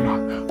এরকম না,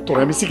 তোর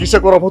আমি চিকিৎসা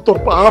করাবো, তোর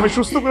পা আমি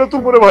সুস্থ করে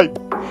তুলবো রে ভাই।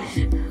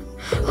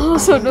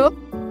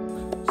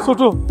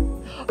 ছোট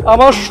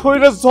আমার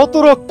শরীরে যত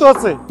রক্ত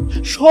আছে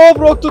সব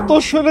রক্ত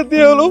তোর শরীরে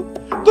দিয়ে হলো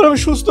তোর আমি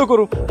সুস্থ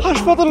করো,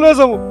 হাসপাতালে নিয়ে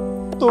যাবো।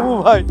 তবু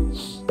ভাই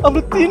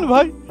আমরা তিন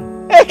ভাই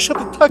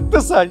একসাথে থাকতে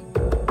চাই।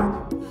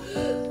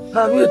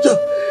 আমিও তো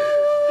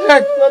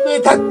একসাথে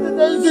থাকতে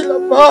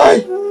চাইছিলাম ভাই,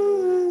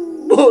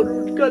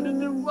 বরুণ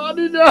কানিতে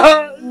পারি না।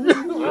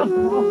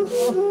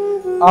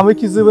 আমি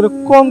কি জীবনে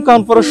কম কান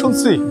পড়া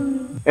শুনছি?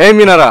 এই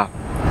মিনারা,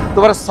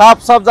 তোমার সাফ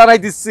সাফ জানাই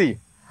দিচ্ছি,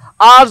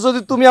 আর যদি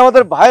তুমি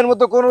আমাদের ভাইয়ের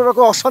মতো কোন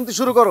রকম অশান্তি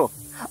শুরু করো,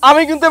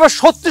 আমি কিন্তু এবার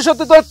সত্যি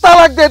সত্যি তোর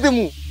তালাক দিয়ে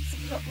দিমু।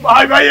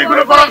 ভাই ভাই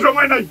এগুলো করার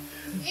সময় নাই।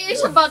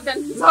 এইসব বাদ দেন,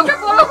 ঝগড়া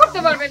বড় করতে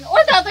পারবেন।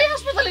 ওরে তাড়াতাড়ি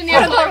হাসপাতালে নিয়ে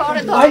ধরো,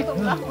 ওরে ধরো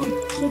তোমরা।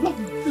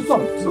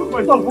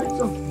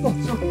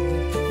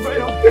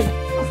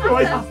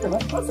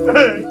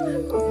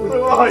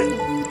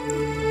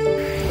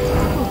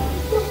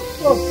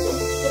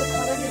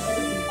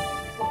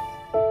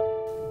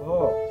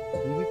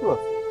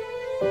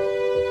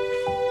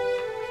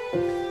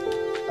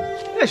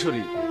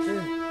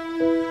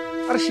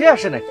 আরে সে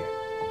আসে নাকি?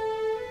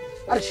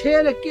 আর সে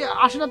কি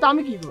আসে না তো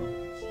আমি কি করব?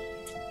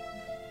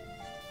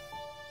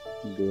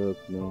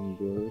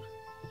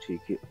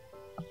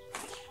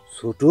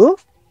 ছোট,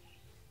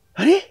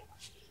 আরে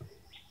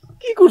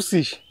কি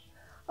করছিস?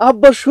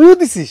 আব্বা সইও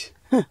দিছিস?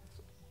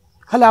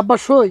 খালি আব্বা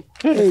সই?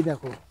 এই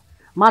দেখো,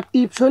 মার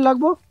টিপ সই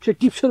লাগবো, সে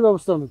টিপসের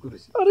ব্যবস্থা আমি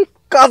করেছি। আরে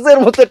কাজের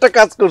মতো একটা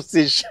কাজ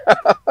করছিস।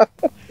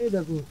 এই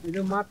দেখো,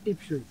 এটা মার টিপ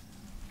সই।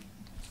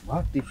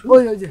 মার টিপ সই?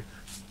 ওই যে।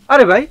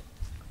 আরে ভাই,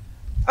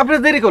 আপনি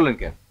দেরি করলেন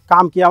কেন?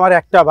 কাম কি আমার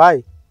একটা ভাই?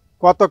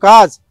 কত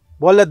কাজ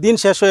বললে দিন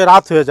শেষ হয়ে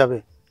রাত হয়ে যাবে।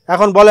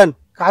 এখন বলেন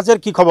কাজের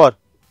কি খবর?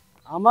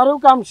 আমারও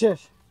কাম শেষ।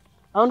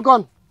 এখন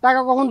কোন টাকা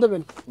কখন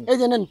দেবেন? এই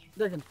যে নেন,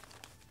 দেখেন।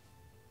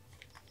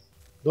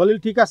 দলিল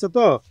ঠিক আছে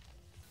তো?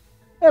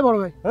 এ বড়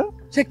ভাই,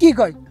 সে কি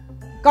কয়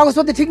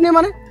কাগজপত্র ঠিক নেই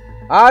মানে?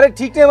 আরে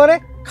ঠিক নেই মানে?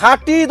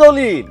 খাঁটি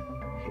দলিল।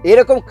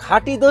 এরকম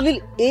খাঁটি দলিল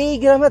এই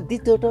গ্রামের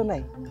দ্বিতীয়টাও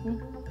নাই।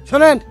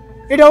 শোনেন,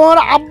 এটা আমার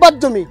আব্বার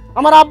জমি,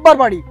 আমার আব্বার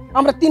বাড়ি।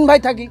 আমরা 3 ভাই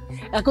থাকি।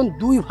 এখন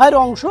 2 ভাইয়ের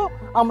অংশ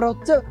আমরা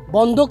হচ্ছে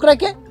বন্ধক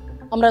রেখে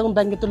আমরা এখন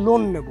ব্যাংকেতে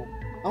লোন নেব।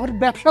 আমরা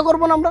ব্যবসা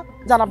করবো না আমরা।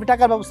 জান, আপনি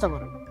টাকার ব্যবস্থা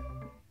করেন।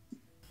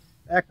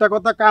 একটা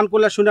কথা কান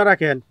খুলে শুনে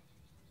রাখেন,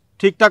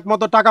 ঠিকঠাক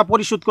মতো টাকা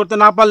পরিশোধ করতে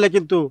না পারলে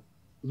কিন্তু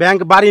ব্যাংক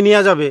বাড়ি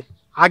নিয়ে যাবে।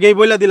 আগেই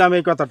বলে দিলাম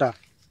এই কথাটা।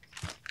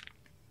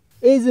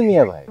 এই যে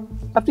মিয়া ভাই,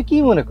 আপনি কি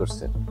মনে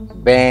করছেন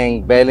ব্যাংক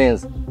ব্যালেন্স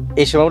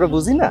এইসব আমরা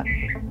বুঝি না?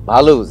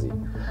 ভালো বুঝি।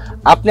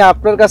 আপনি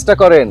আপনার কাজটা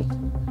করেন,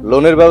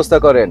 লোনের ব্যবস্থা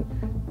করেন।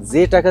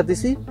 যে টাকা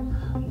দিছি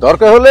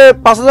দরকার হলে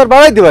 5000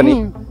 বাড়াই দিবানি,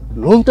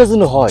 লোনটা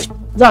যেন হয়।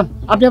 যান,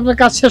 আপনি আপনার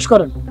কাজ শেষ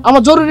করেন,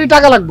 আমার জরুরি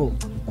টাকা লাগবে।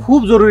 খুব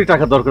জরুরি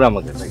টাকা দরকার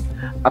আমাদের ভাই।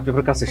 আপনি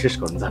আপনার কাজটা শেষ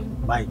করেন, যান।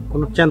 ভাই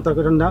কোনো চিন্তা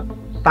করেন না,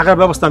 টাকার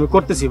ব্যবস্থা আমি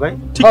করতেছি ভাই।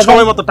 ঠিক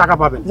সময় মতো টাকা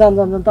পাবেন। যান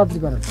যান যান,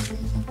 তাড়াতাড়ি করেন।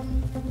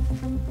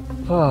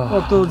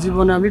 কত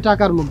জীবনে আমি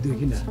টাকার মুখ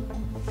দেখি না,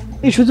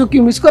 এই সুযোগ কি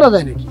মিস করা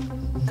যায় নাকি?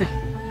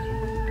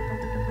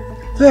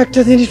 তো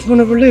একটা জিনিস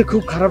মনে পড়লে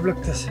খুব খারাপ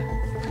লাগতেছে।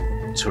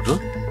 ছোট,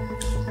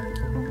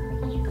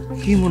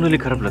 কি মনে হলে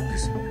খারাপ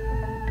লাগতেছে?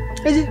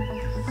 এই যে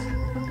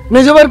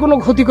মেজো ভাইয়ের কোনো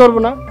ক্ষতি করবো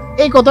না,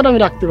 এই কথাটা আমি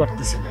রাখতে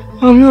পারতেছি না।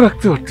 আমিও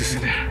রাখতে পারতেছি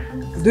না।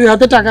 2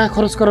 হাতে টাকা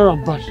খরচ করার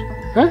অভ্যাস,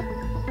 হ্যাঁ,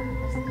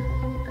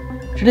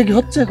 সেটা কি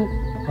হচ্ছে? এখন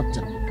হচ্ছে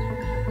না।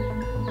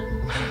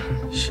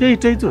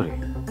 সেইটাই তো রে,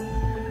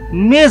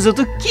 মেজো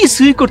তো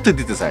কিছুই করতে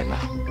দিতে চায় না।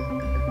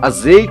 আর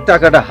যেই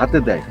টাকাটা হাতে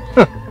দেয়,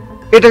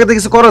 এই টাকাতে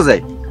কিছু করা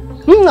যায়?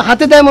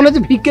 হাতে দেয় মনে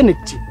হচ্ছে ভিক্ষা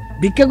নিচ্ছি।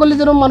 ভিক্ষা করলে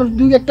যেরকম মানুষ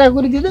 2-1 টাকা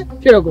করে দিয়ে দেয়,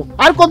 সেরকম।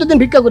 আর কতদিন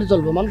ভিক্ষা করে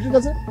চলবো মানুষের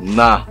কাছে?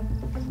 না,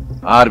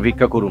 আর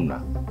ভিক্ষা করুম না।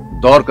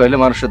 দরকার হলে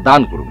মানুষের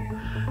দান করুম।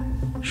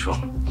 শোন,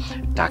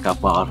 টাকা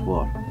পাওয়ার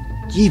পর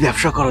কি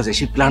ব্যবসা করা যায়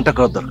সেই প্ল্যানটা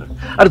করার দরকার।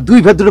 আর 2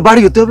 ভাই দুটো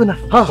বাড়ি হতে হবে না?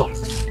 হ্যাঁ।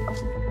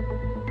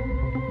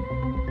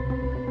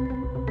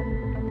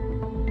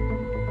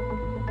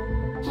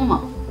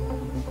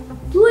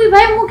 তুই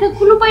ভাই মুখে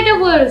কুলু পাইটা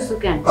বয়ে রইছো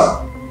কেন?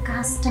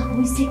 কাজটা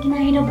হইছে কিনা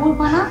এটা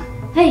বলবা না?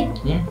 হেই,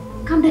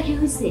 কামটা কি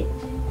হইছে?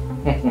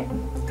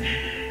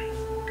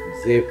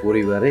 যে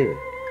পরিবারে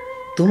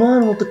তোমার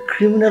মতো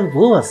ক্রিমিনাল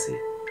বউ আছে,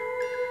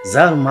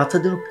 যার মাথা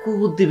যেন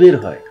কুবুদ্ধি বের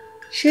হয়,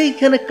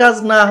 সেইখানে কাজ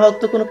না হওয়ার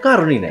তো কোনো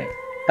কারণই নাই।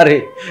 আরে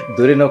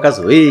ধরে নাও কাজ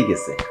হয়েই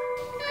গেছে।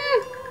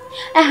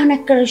 এখন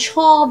একটা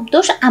সব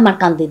দোষ আমার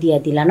কাঁধে দিয়া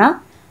দিলা না?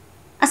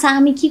 আচ্ছা,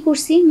 আমি কি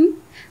করছি?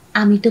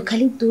 আমি তো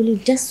খালি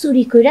দলিলটা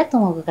চুরি কইরা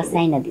তোমাকে কাছে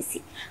আইনা দিছি।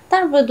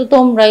 তারপরে তো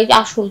তোমরা এই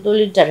আসল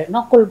দলিলটারে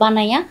নকল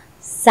বানাইয়া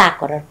যা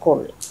করার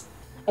করলে।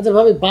 আচ্ছা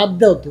ভাবি, বাদ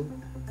দাও তো।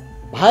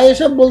 ভাই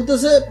এসব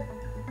বলতেছে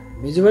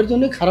মেজো ভাইয়ের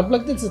জন্য খারাপ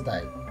লাগতেছে,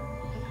 তাই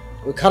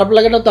ওই খারাপ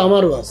লাগাটা তো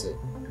আমারও আছে।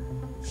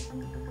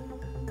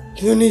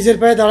 কিন্তু নিজের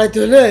পায়ে দাঁড়াইতে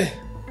হলে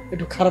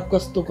একটু খারাপ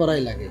কাজ তো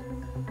করাই লাগে।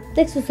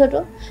 দেখছো ছোট,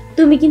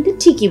 তুমি কিন্তু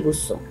ঠিকই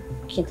বুঝছো,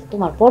 কিন্তু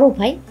তোমার বড়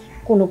ভাই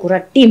কোনো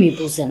গোড়ার টিমই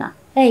বুঝে না।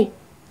 এই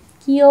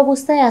কি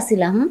অবস্থায়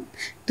আসিলাম?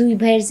 2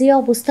 ভাইয়ের যে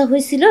অবস্থা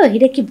হয়েছিল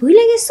এটা কি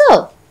ভুলে গেছো?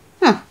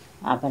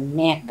 আবার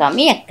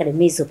ন্যাকামি একবারে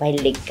মেজো ভাইয়ের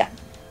লেগা।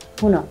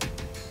 শুনো,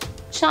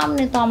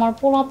 সামনে তো আমার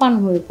পোলাপান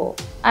হইব,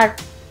 আর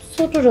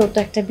ছোটরেও তো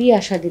একটা বিয়া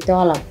শাদি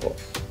দেওয়া লাগবো।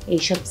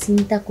 এইসব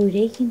চিন্তা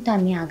করেই কিন্তু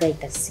আমি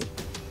আগাইতেছি।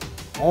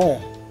 হ্যাঁ,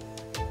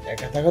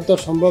 একা থাকা তো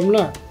সম্ভব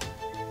না,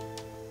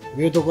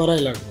 বিয়ে তো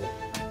করাই লাগবে।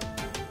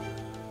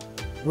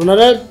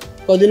 রুনারা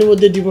কদিনের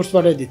মধ্যে ডিভোর্স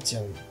পাঠিয়ে দিচ্ছি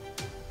আমি।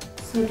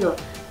 ছোট,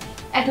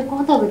 একটা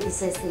কথা বলতে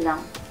চাইছিলাম।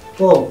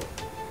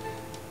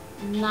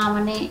 না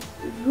মানে,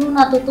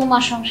 রুনা তো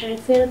তোমার সংসারে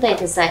ফেরত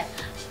আইতে চায়,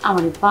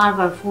 আমার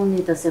বারবার ফোন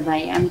দিতেছে।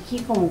 ভাই আমি কি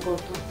কম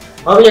করতো?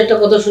 আমি একটা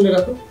কথা শুনে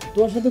রাখো,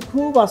 তোমার সাথে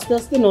খুব আস্তে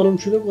আস্তে নরম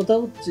সুরে কথা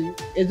হচ্ছে,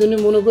 এই জন্য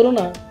মনে করো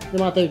না যে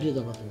মাথায় উঠিয়ে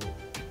দেওয়া তুমি।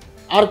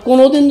 আর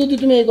কোনোদিন যদি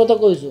তুমি এই কথা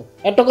কইছো,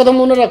 একটা কথা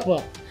মনে রাখবা,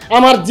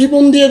 আমার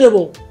জীবন দিয়ে দেব,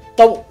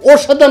 তাও ওর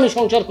সাথে আমি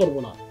সংসার করব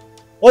না।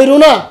 ওই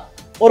রুনা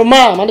ওর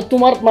মা, মানে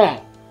তোমার মা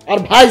আর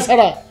ভাই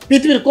ছাড়া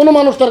পৃথিবীর কোনো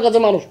মানুষ তার কাছে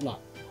মানুষ না।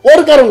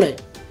 ওর কারণে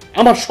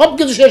আমার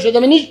সবকিছু শেষ হয়ে,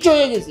 আমি নিশ্চয়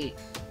হয়ে গেছি।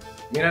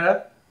 মিনারা,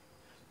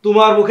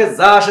 তোমার মুখে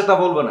যা আসে তা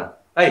বলবো না।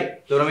 এই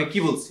তোর আমি কি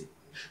বলছি,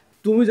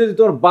 তুমি যদি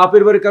তোর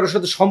বাপের বাড়ির কারোর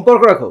সাথে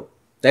সম্পর্ক রাখো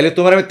তাহলে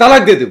তোমার আমি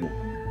তালাক দিয়ে দেবো।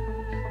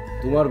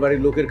 তোমার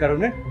বাড়ির লোকের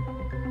কারণে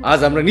আজ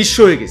আমরা নিঃস্ব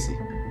হয়ে গেছি,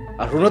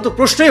 আর রুনা তো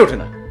প্রশ্নই ওঠে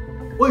না।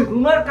 ওই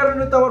রুনার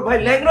কারণে তো আমার ভাই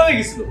ল্যাংড়া হয়ে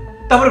গেছিল,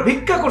 তারপরে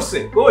ভিক্ষা করছে।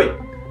 কই,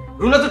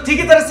 রুনা তো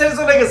ঠিকই তার ছেড়ে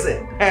চলে গেছে।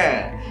 হ্যাঁ,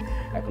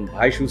 এখন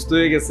ভাই সুস্থ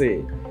হয়ে গেছে,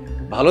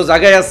 ভালো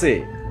জায়গায় আছে,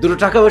 দুটো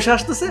টাকা পয়সা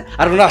আসতেছে,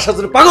 আর রুনা আসার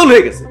জন্য পাগল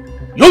হয়ে গেছে।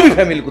 লোভী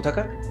ফ্যামিলি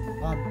কোথাকার।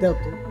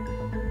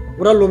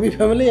 ওরা লোভী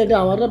ফ্যামিলি, এটা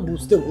আমার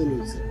বুঝতে ভুল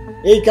হয়েছে।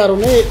 এই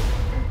কারণে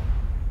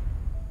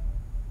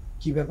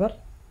কি ব্যাপার,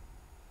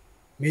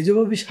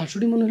 মেজবাবি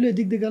শাশুড়ি মনে হলো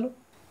এদিক দিয়ে গেল,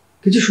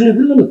 কিছু শুনে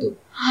ফেললো না তো?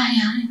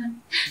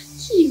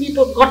 কি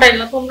বিপদ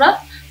ঘটাইলা তোমরা,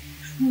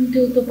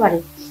 শুনতেও তো পারে।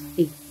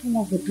 এই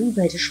তোমাকে দুই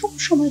ভাইরে সব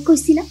সময়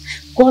কইছি না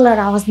গলার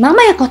আওয়াজ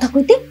নামায় কথা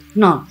কইতে,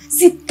 না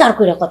চিৎকার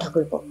করে কথা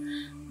কইব।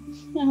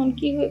 এখন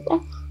কি হইব?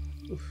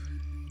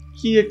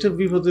 কি একটা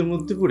বিপদের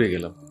মধ্যে পড়ে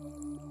গেলাম।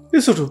 এ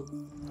ছোট,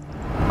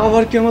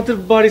 আবার কি আমাদের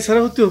বাড়ি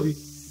ছাড়া হতে হবে?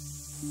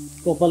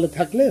 কপালে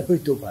থাকলে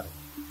হইতেও পারে।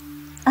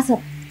 আচ্ছা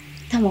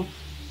থামো,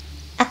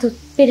 এত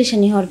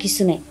পেরেশানি হওয়ার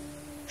কিছু নেই।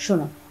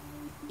 শোনো,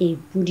 এই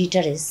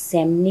বুড়িটারে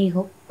সেমনি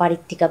হোক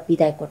বাড়ির থেকে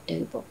বিদায় করতে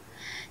হইব।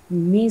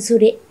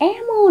 মেজরে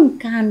এমন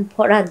কান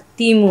ভরা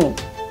দিমু,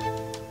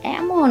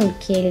 এমন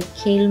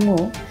খেলমু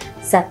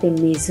যাতে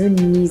মেজর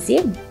নিজে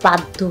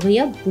বাধ্য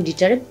হইয়া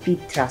বুড়িটারে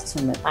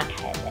বৃদ্ধাশ্রমে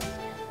পাঠায় দেয়।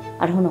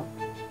 আর শোনো,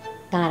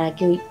 তার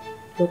আগে ওই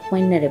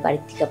লোকমান্যারে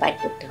বাড়ির থেকে বাইর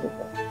করতে হইব।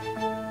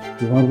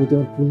 তোমার প্রতি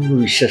আমার পূর্ণ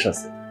বিশ্বাস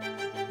আছে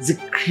যে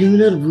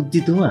ক্রিমিনাল বুদ্ধি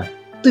তোমার,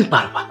 তুমি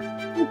পারবা।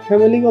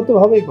 ফ্যামিলিগত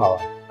ভাবেই পাওয়া।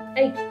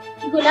 এই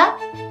কি গোলা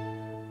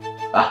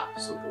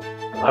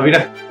ভাবি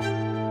না।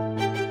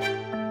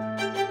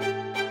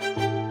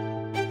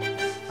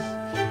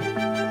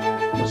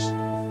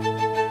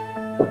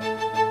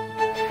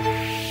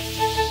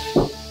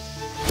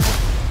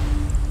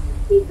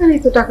 এখানেই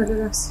তো টাকাটা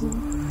রাখছিলাম,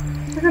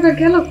 টাকাটা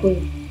গেল কই?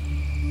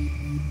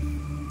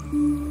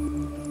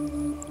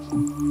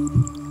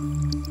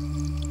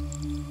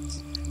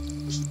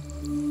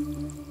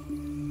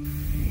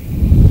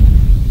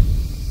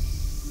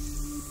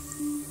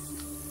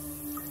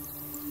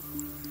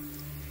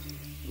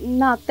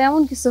 না,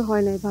 তেমন কিছু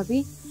হয় নাই ভাবি।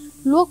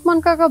 লোকমান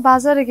কাকা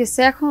বাজারে গেছে,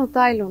 এখনো তো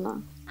আইলো না।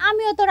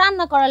 আমিও তো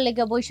রান্না করার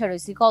লেগে বইসা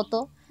রইছি। কত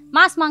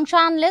মাছ মাংস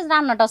আনলে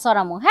রান্নাটা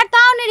সরামো, হ্যাঁ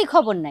তাওনেরই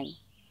খবর নাই।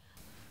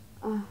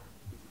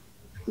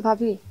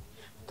 ভাবি,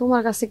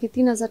 তোমার কাছে কি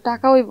 3000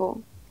 টাকা হইব?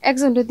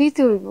 একজনকে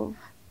দিতে হইব।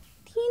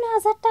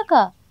 3000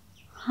 টাকা?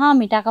 হ্যাঁ,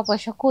 আমি টাকা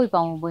পয়সা কই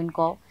পাবো বোন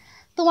কও?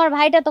 তোমার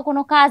ভাইটা তো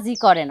কোনো কাজই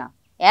করে না।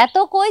 এত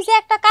কই যে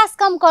একটা কাজ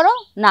কাম করো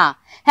না,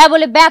 হ্যাঁ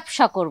বলে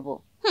ব্যবসা করব।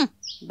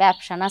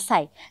 ব্যবসা না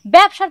চাই,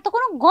 ব্যবসার তো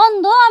কোনো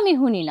গন্ধ আমি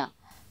শুনি না।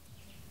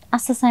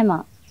 আচ্ছা সাইমা,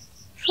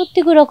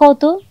 সত্যি করে কও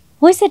তো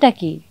হয়েছেটা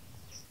কি?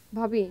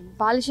 ভাবি,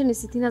 বালিশের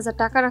নিচে 3000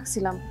 টাকা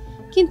রাখছিলাম,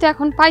 কিন্তু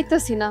এখন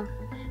পাইতেছি না।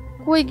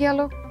 কই গেল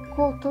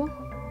কত?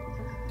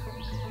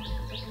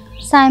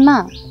 সাইমা,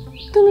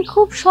 তুমি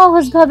খুব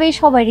সহজভাবেই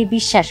সবারই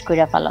বিশ্বাস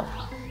করে ফেলাও,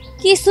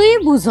 কিছুই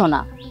বুঝো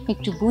না।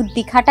 একটু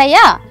বুদ্ধি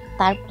খাটাইয়া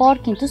তারপর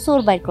কিন্তু চোর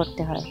বাইর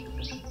করতে হয়।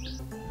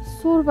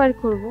 চোর বাইর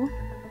করব?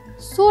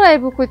 চোর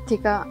আইব কই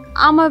থেকে?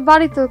 আমার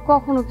বাড়িতে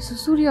কখনো কিছু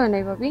চুরি হয়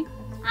নাই ভাবি।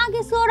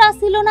 আগে চোর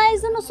আসিল না, এই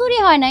জন্য চুরি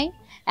হয় নাই।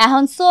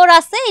 এখন চোর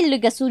আছে, এই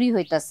লইগা চুরি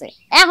হইতাছে।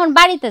 এখন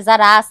বাড়িতে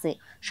যারা আছে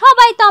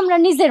সবাই তো আমরা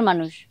নিজের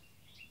মানুষ।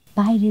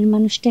 বাইরের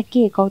মানুষটা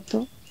কে কত?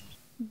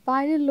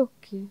 বাইরের লোক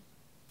কি?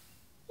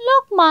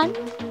 লোকমান।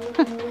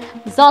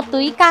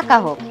 যতই কাকা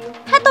হোক,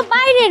 হ্যাঁ তো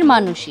বাইরের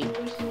মানুষই।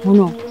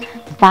 শোনো,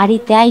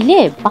 বাড়িতে আইলে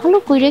ভালো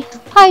করে একটু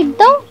ফাইট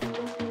দাও।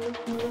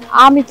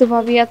 আমি তো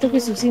ভাবি এত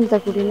কিছু চিন্তা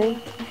করি নাই।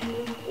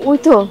 ওই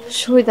তো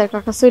শহীদার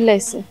কাকা চলে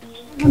আইছে।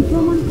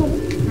 প্রমাণ করো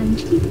আমি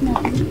ঠিক না।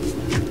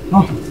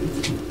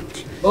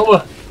 বাবা,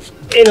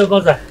 এই নো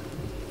কথা,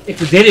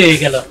 একটু দেরি হয়ে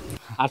গেল।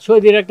 আর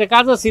শহীদের একটা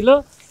কাজ ছিল,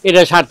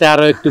 এটা সারতে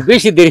আরো একটু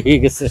বেশি দেরি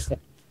হয়ে গেছে।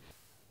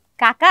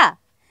 কাকা,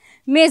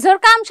 মেজর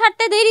কাম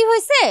সারতে দেরি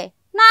হয়েছে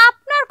না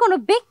আপনার কোনো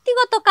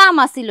ব্যক্তিগত কাম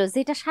আছিল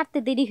যেটা সারতে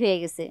দেরি হয়ে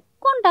গেছে?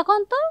 কোনটা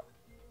কোন তো?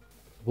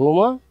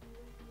 বৌমা,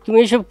 তুমি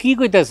এসব কি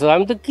কইতাছো?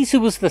 আমি তো কিছু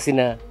বুঝতেছি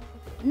না।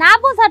 না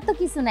বোঝার তো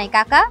কিছু নাই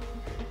কাকা।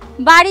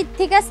 বাড়ির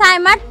থেকে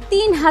সাইমার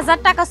 3000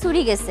 টাকা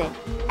চুরি গেছে,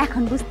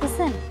 এখন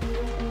বুঝতেছেন?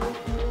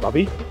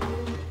 ভাবি,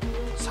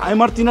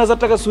 সাইমার 3000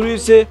 টাকা চুরি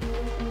হয়েছে,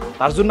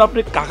 তার জন্য আপনি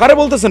কাকারে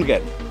বলতেছেন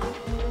কেন?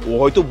 ও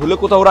হয়তো ভুলে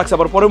কোথাও রাখছে,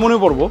 আবার পরে মনে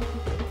পড়বো।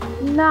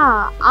 না,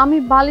 আমি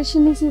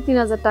বালিশের নিচে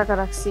 3000 টাকা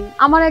রাখছি,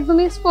 আমার একদম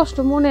স্পষ্ট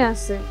মনে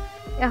আছে।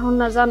 এখন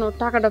না জানো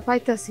টাকাটা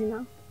পাইতাছি না।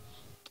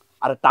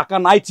 আরে টাকা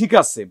নাই ঠিক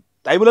আছে,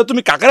 তাই বলে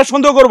তুমি কাকারে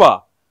সন্দেহ করবা?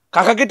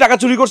 কাকাকে টাকা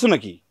চুরি করছো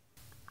নাকি?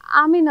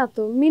 আমি না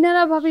তো,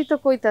 মিনারা ভাবি তো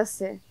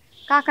কইতাছে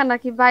কাকা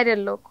নাকি বাইরের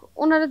লোক,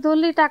 ওনারে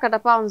ধরলেই টাকাটা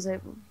পাওয়া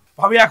যাইব।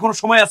 ভাবি, এখনো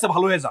সময় আছে,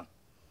 ভালো হয়ে যান।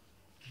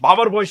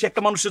 বাবার বয়সে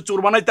একটা মানুষের চোর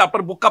বানাইতে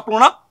আপনার বুক কাঁপলো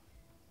না?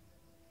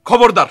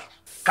 খবরদার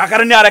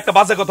কাকারে নিয়ে আর একটা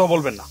বাজে কথা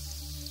বলবেন না।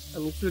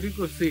 আমি চুরি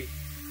করছি,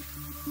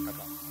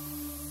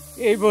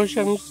 এই বয়সে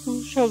আমি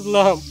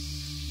সাজলাম।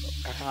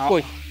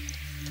 কই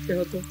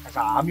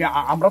কাকা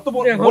আমরা তো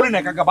বলি না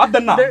কাকা, বাদ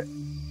দেন না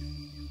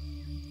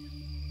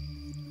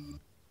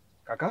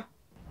কাকা।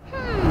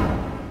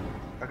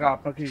 কাকা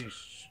আপনার কি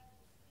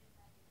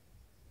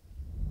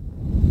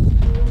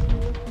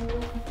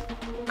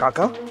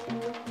কাকা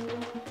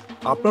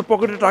আপনার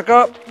পকেটে টাকা,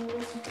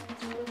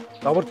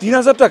 আবার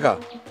 3000 টাকা?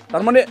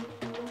 তার মানে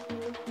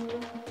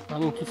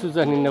আমি কিছু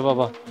জানি না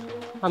বাবা,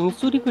 আমি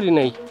চুরি করি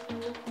নাই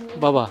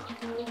বাবা।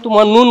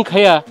 তোমার নুন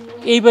খাইয়া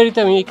এই বাড়িতে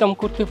আমি এই কাম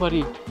করতে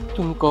পারি?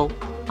 তুমি কও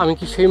আমি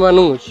কি সেই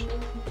মানুষ?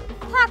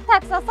 থাক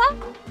থাক চাচা,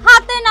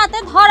 হাতে নাতে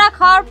ধরা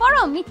খাওয়ার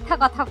পরও মিথ্যা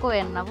কথা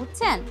কইেন না,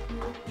 বুঝছেন?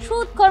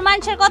 সুদখোর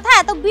মানুষের কথা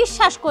এত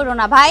বিশ্বাস করো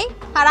না ভাই।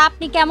 আর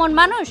আপনি কেমন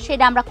মানুষ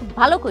সেটা আমরা খুব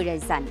ভালো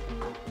কইরাই জানি।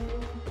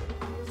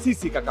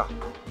 সিসি কাকা,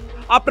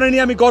 আপনার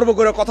নিয়ে আমি গর্ব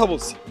করে কথা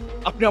বলছি,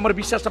 আপনি আমার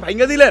বিশ্বাসটা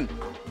ভাঙিয়ে দিলেন।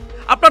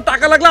 আপনার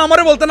টাকা লাগলে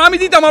আমারে বলতেন, আমি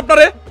দিতাম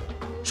আপনারে।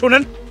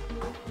 শোনেন,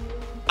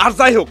 আর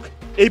যাই হোক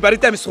এই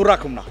বাড়িতে আমি চোর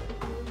রাখুম না।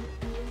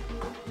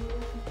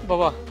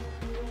 বাবা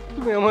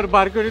তুমি আমার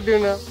বার করে দিও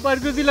না, বার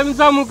করে দিলে আমি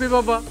যাবো কি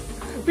বাবা?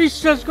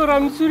 বিশ্বাস করো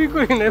আমি চুরি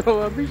করি না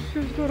বাবা,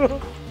 বিশ্বাস করো,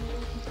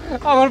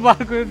 আমার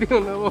বার করে দিও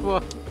না বাবা।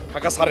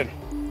 কাকা ছাড়েন।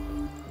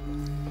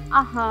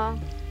 আহা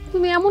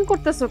তুমি এমন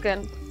করতেছো কেন?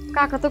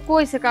 কাকা তো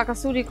কইছে কাকা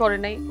চুরি করে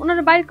নাই,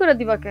 ওনারে বাইর করে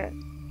দিবা কে?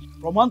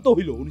 প্রমাণ তো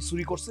হইলো উনি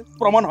চুরি করছে,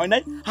 প্রমাণ হয়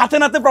নাই? হাতে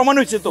নাতে প্রমাণ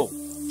হয়েছে তো।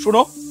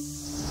 শোনো,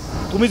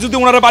 তুমি যদি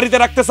ওনারা বাড়িতে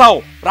রাখতে চাও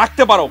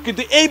রাখতে পারো,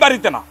 কিন্তু এই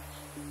বাড়িতে না,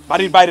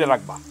 বাড়ির বাইরে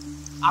রাখবা।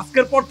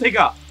 আজকের পর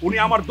থেকে উনি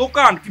আমার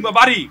দোকান কিংবা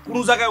বাড়ি কোনো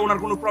জায়গায় ওনার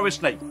কোনো প্রবেশ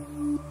নাই।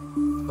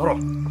 ধরো।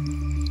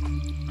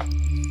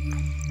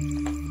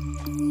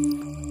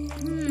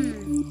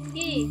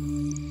 কি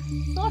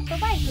তোর তো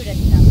বাইর করে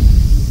দিলাম,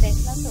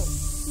 দেখলা তো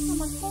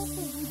আমার কত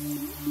বুদ্ধি।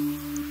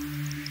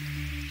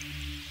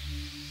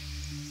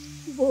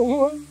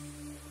 বৌমা,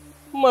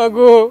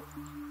 মাগো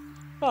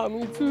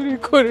আমি চুরি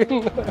করি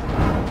না,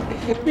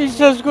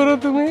 বিশ্বাস করো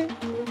তুমি,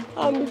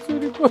 আমি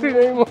চুরি করি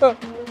নাই মা।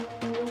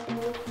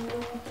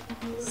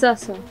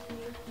 চাচা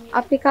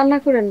আপনি কান্না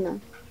করেন না,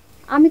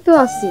 আমি তো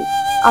আছি,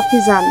 আপনি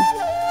যান।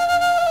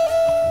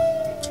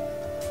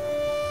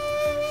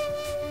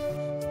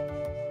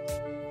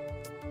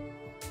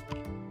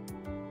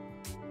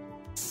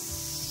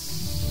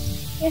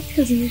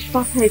 একটা জিনিস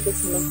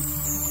পাঠাইতেছিলাম,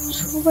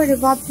 সবাই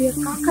বাদ দিয়ে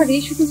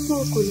কাকারই শুধু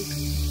চোর করি।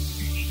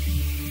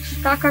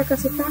 কাকার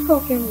কাছে টাকাও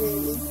কেমনে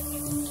এলো?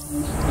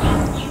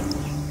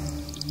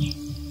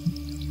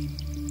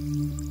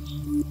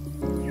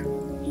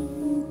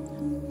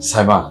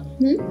 সাইমা,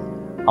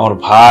 আমার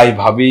ভাই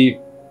ভাবি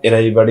এরা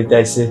এই বাড়িতে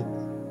আইছে,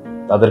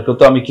 তাদেরকে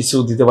তো আমি কিছু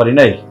দিতে পারি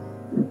নাই,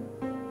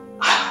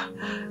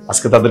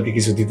 আজকে তাদেরকে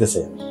কিছু দিতে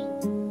চাই।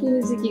 তুমি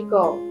যে কি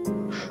কও,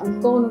 আমি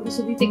কোনো কিছু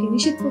দিতে কি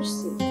নিষেধ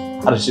করছি?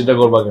 আরে সেটা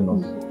করবা কেন?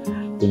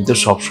 তুমি তো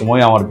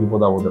সবসময় আমার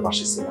বিপদ আপদে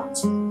পাশে ছিলে।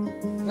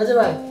 আচ্ছা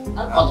ভাই,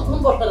 আর কতক্ষণ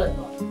বসা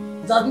রাখবো?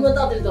 যা দিবা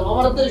তাড়াতাড়ি দাও,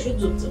 আমার হাতে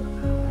সহ্য হচ্ছে না।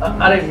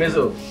 আরে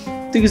মেজো,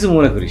 তুই কিছু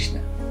মনে করিস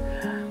না,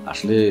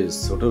 আসলে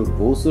ছোটর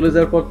বউ চলে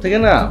যাওয়ার পর থেকে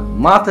না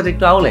মাথাটা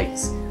একটু আউলাই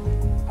গেছে।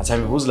 আচ্ছা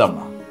আমি বুঝলাম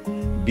না,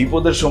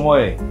 বিপদের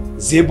সময়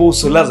যে বউ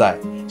চলে যায়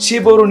সে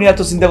বউর নিয়ে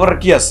এত চিন্তা করার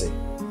কি আছে?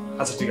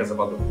 আচ্ছা ঠিক আছে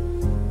বাদো।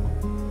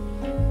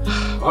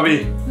 ভাবি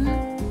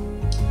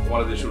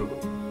তোমার দিয়ে শুরু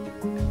করি।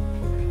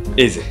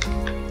 এই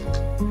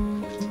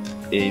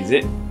যে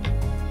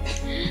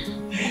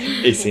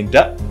এই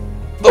সিনটা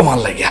তোমার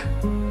লাগিয়া।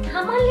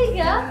 আমার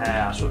লাগা?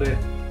 হ্যাঁ আসলে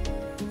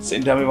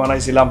সিনটা আমি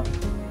বানাইছিলাম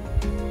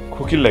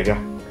খুকির লাগা,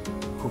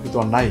 খুকি তো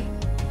আর নাই,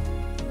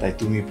 তাই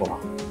তুমি পড়া।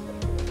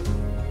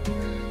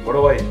 বড়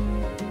ভাই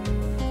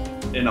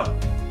এই নাও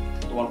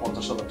তোমার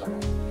 50,000 টাকা।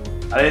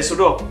 আরে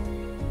ছোট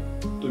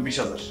তুই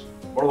 20,000।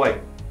 বড় ভাই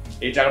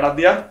এই টাকাটা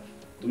দিয়া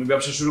তুমি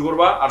ব্যবসা শুরু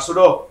করবা, আর ছোট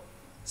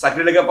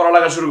চাকরি লেগে পড়া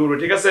লাগা শুরু করবে,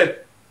 ঠিক আছে?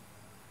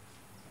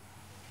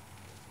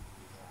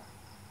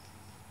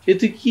 এ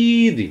তুই কি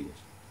দিবি?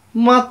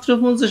 মাত্র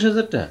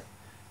 50,000 টাকা?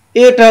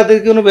 এটা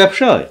দিয়ে কোনো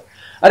ব্যবসা হয়?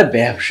 আরে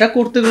ব্যবসা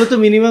করতে গেলে তো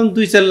মিনিমাম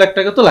 2-4 লাখ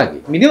টাকা তো লাগে,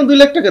 মিনিমাম 2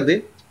 লাখ টাকা দে।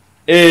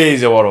 এই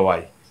যে বড়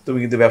ভাই, তুমি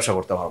কিন্তু ব্যবসা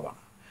করতে পারবা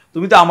না,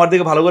 তুমি তো আমার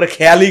দিকে ভালো করে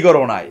খেয়ালই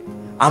করো নাই।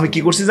 আমি কি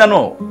করছি জানো?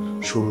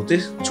 শুরুতে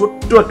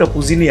ছোট্ট একটা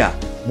পুঁজি নিয়ে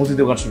মুদি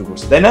দোকান শুরু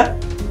করছি, তাই না?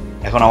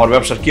 এখন আমার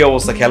ব্যবসার কি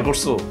অবস্থা খেয়াল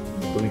করছো?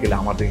 তুমি গেলে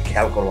আমার দিকে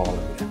খেয়াল করবা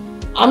ভালো করে।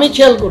 আমি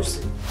খেয়াল করছি,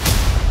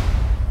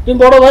 তুমি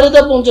বড় ভাইরে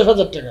দাও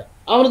 50,000 টাকা,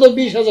 আমরা তো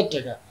 20,000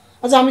 টাকা।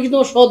 আচ্ছা আমি কি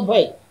তোমার সৎ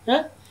ভাই?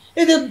 হ্যাঁ,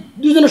 এই যে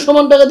দুজনে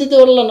সমান টাকা দিতে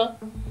পারলা না?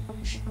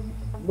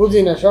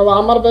 বুঝি না, সব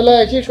আমার বেলায়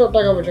এসে সব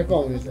টাকা পয়সা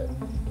কম হয়ে যায়।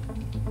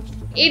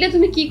 এইটা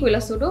তুমি কি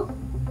কইলা ছোট?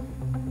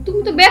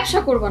 তুমি তো ব্যবসা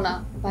করবা না,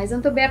 ভাইজান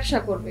তো ব্যবসা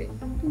করবে,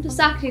 তুমি তো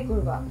চাকরি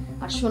করবা।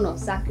 আর শোনো,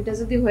 চাকরিটা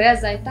যদি হয়ে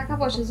যায়, টাকা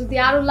পয়সা যদি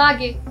আরো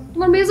লাগে,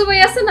 তোমার মেজো ভাই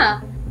আছে না,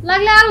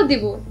 লাগলে আরো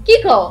দিব, কি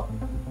কও?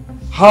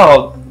 হ্যাঁ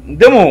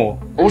দেমো,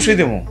 অবশ্যই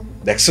দেমো।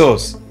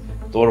 দেখছোস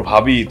তোর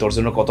ভাবি তোর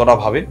জন্য কতটা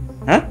ভাবে।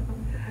 হ্যাঁ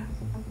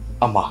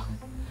আম্মা,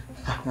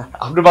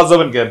 আপনি বাদ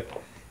যাবেন কেন?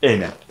 এই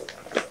না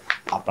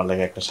আপনার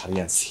লাগে একটা শাড়ি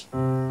আনছি।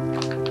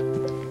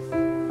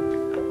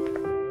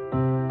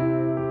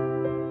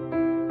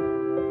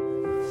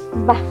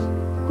 বাহ,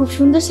 খুব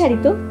সুন্দর শাড়ি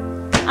তো।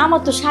 আমার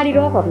তো শাড়ির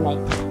অভাব নাই,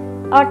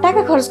 আর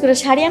টাকা খরচ করে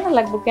শাড়ি আনা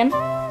লাগবো কেন?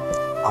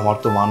 আমার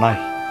তো মানায়,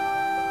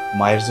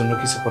 মায়ের জন্য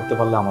কিছু করতে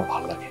পারলে আমার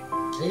ভালো লাগে।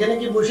 এখানে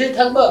কি বসেই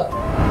থাকবা?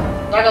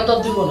 টাকা তো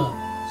দিব না,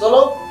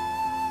 চলো।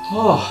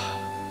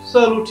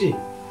 চল উঠি।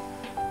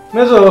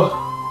 মেজো,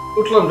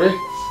 উঠলাম রে।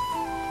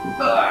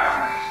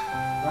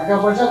 টাকা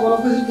পয়সা কোনো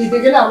কিছু দিতে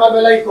গেলে আমার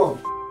বেলায় কম।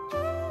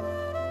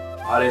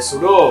 আরে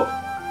সুডো,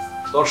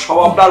 তোর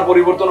স্বভাবটা আর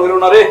পরিবর্তন হইল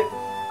না রে।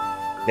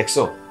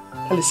 দেখছো,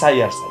 খালি চাই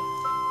আর চাই।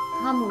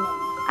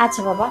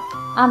 আচ্ছা বাবা,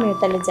 আমিও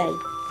তাহলে যাই।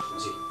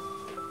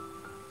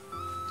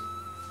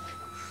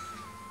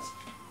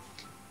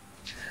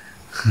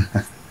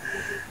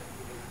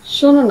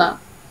 শোনো না,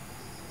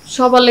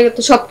 সবার লেগে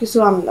তো সবকিছু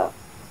আনলা,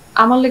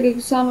 আমার লেগে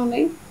কিছু আনো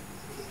নাই?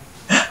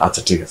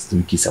 আচ্ছা ঠিক আছে,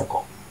 তুমি কি চাও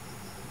কও।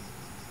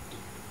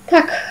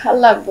 থাক, আর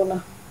লাগবো না।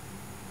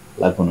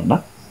 লাগবো না? না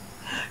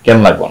কেন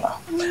লাগবো না?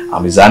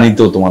 আমি জানি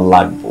তো তোমার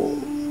লাগবো।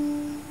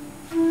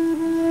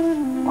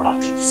 অর্ডার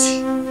দিয়েছি,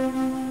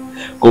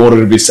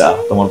 কোমরের বিছা,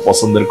 তোমার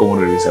পছন্দের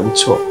কোমরের বিছা,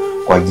 বুঝছো?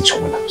 কয়েকদিন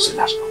সময় লাগবে,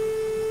 চলে আসবো।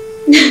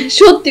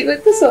 সত্যি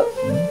কইতেছো?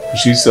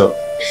 খুশি হইছো?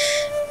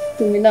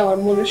 তুমি না আমার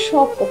মনের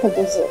সব কথা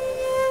বুঝো।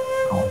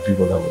 আমার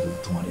বিপদ আপদে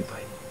তোমারই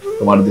ভাই,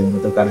 তোমার দিন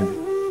তো কানে দিই।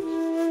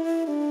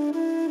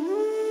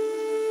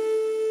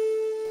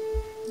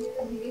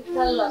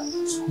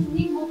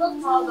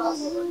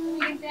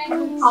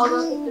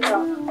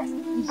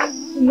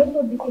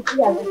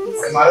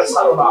 মারে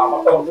ছাড়ো না, আমার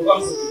তো দোকান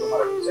আছে, তোমার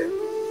চাই।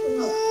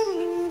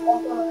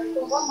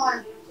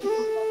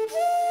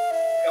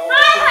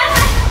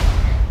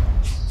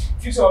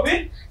 কি সবই?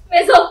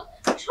 মেজো,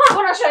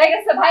 সর্বনাশ হয়ে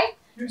গেছে ভাই।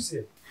 কি হইছে?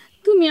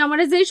 তুমি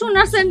আমারে যে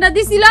সোনার সেন্টটা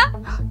দিছিলা,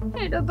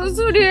 এটা তো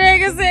চুরি হয়ে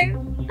গেছে।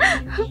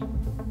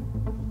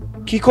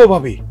 কি কো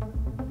ভাবি?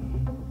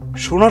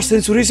 সোনার সেন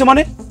চুরি হইছে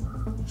মানে?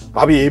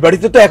 ভাবি, এই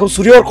বাড়িতে তো এখন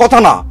চুরি হওয়ার কথা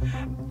না।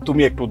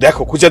 তুমি একটু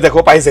দেখো, খুঁজে দেখো,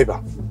 পাই যাইবা।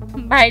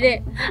 ভাইরে,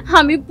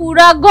 আমি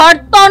পুরা ঘর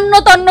তন্ন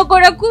তন্ন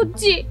করে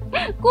খুঁজছি,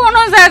 কোন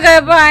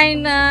জায়গায় পাই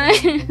নাই।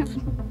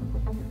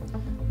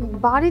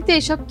 বাড়িতে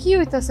এসব কি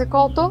হইতাছে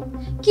কত?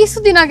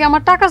 কিছুদিন আগে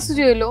আমার টাকা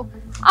চুরি হইলো,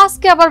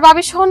 আজকে আবার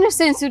ভাবি স্বর্ণের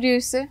চেন চুরি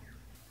হইছে।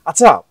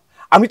 আচ্ছা,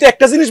 আমি তো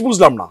একটা জিনিস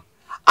বুঝলাম না।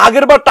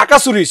 আগের বার টাকা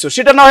চুরি হইছে,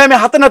 সেটা না হয় আমি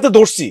হাতে নাতে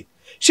ধরছি,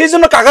 সেই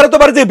জন্য কাকারে তো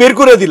বাড়িতে বের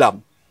করে দিলাম।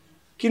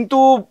 কিন্তু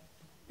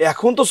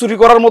এখন তো চুরি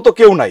করার মতো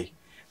কেউ নাই,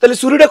 তাহলে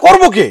চুরিটা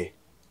করবো কে?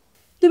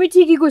 তুমি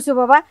ঠিকই কইছো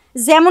বাবা,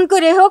 যেমন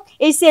করে হোক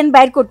এই চেন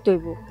বাইর করতে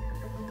হইব।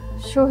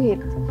 শহীদ,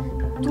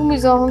 তুমি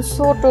যখন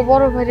ছোট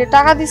বড় ভাইরে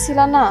টাকা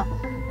দিছিলা না,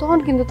 তখন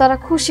কিন্তু তারা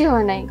খুশি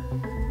হয় নাই।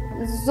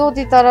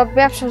 যদি তারা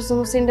ব্যবসার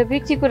জন্য চেনটা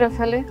বিক্রি করে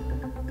ফেলে?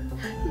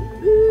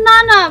 না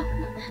না,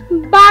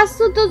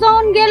 বাসু তো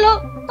যখন গেল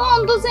তখন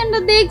তো চেনটা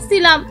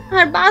দেখছিলাম,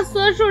 আর বাসু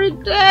আর শরীর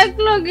তো এক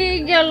লগে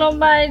গেল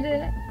বাইরে।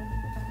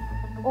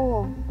 ও,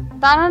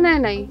 তারা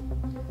নেয় নাই।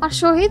 আর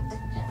শহীদ,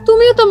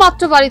 তুমিও তো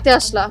মাত্র বাড়িতে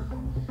আসলা,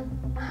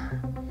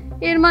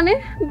 এর মানে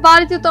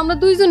বাড়িতে তো আমরা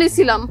দুইজনই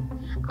ছিলাম,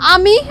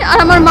 আমি আর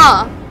আমার মা।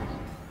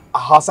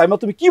 আহা সাইমা,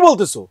 তুমি কি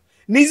বলতেছো?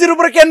 নিজের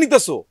উপরে কেন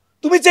নিতেছো?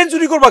 তুমি চেন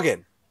চুরি করবা কেন?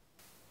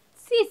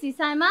 সি সি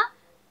সাইমা,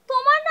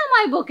 তোমার নাম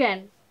আইবো কেন?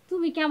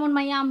 তুমি কেমন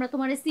মাইয়া আমরা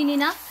তোমারে চিনি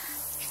না?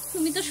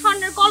 তুমি তো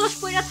স্বর্ণের কলস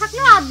পইরা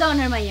থাকলে আর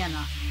দাওনের মাইয়া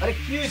না। আরে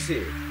কি হইছে?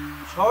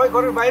 সবাই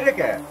ঘরের বাইরে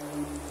কে?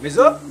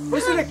 মেজো,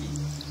 হইছে নাকি?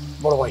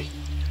 বড় ভাই,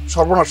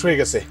 সর্বনাশ হয়ে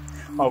গেছে।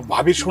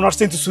 ভাবির সোনার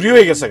চেন তো চুরি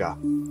হয়ে গেছে গা।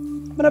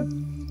 মানে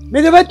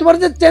মেজো ভাই, তোমার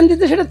যে চেন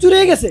দিতে সেটা চুরি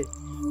হয়ে গেছে?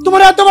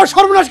 তোমার এত বড়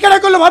সর্বনাশ কেন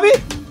করলো ভাবি?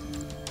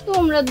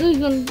 তোমরা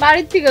দুইজন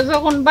বাড়ি থেকে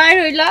যখন বাইর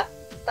হইলা,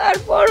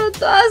 তারপরও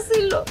তো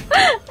আসিল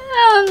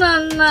না।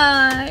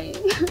 নাই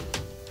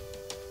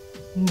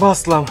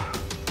বাসলাম।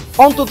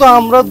 অন্তত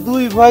আমরা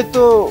দুই ভাই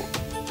তো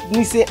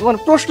নিচে, মানে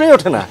প্রশ্নই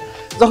ওঠে না,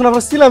 যখন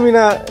আমরা ছিলামই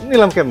না,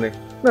 নিলাম কেমনে?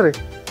 না রে,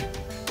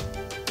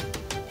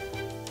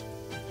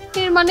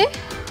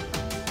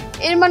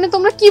 এর মানে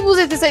তোমরা কি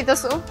বুঝাইতে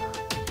চাইতাছো?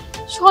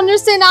 স্বর্ণের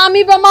চেন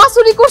আমি বা মা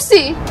চুরি করছি?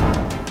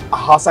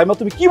 আহা সাইমা,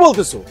 তুমি কি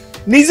বলতেছো?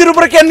 নিজের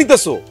উপরে কেন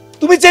নিতেছো?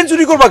 তুমি চেন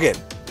চুরি করবা কেন?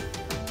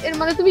 এর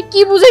মানে তুমি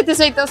কি বুঝাইতে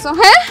চাইতাছো?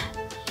 হ্যাঁ,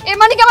 এর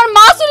মানে কি আমার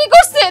মা চুরি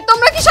করছে?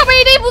 তোমরা কি সবাই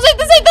এটাই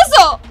বুঝাইতে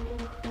চাইতাছো?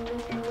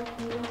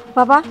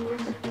 বাবা,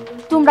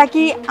 তোমরা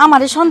কি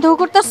আমারে সন্দেহ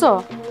করতেছো?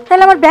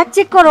 তাহলে আমার ব্যাগ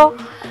চেক করো,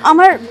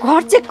 আমার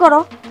ঘর চেক করো।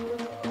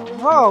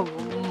 হ্যাঁ,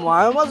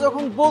 মায়ামা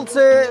যখন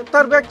বলছে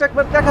তার ব্যাগটা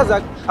একবার দেখা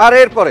যাক, আর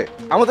এরপরে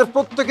আমাদের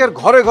প্রত্যেকের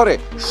ঘরে ঘরে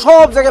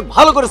সব জায়গায়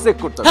ভালো করে চেক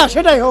করতে হবে। হ্যাঁ,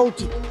 সেটাই হওয়া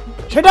উচিত,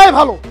 সেটাই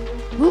ভালো।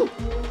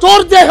 তোর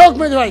যে হোক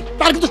মেজো ভাই,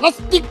 তার কিন্তু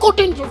শাস্তি,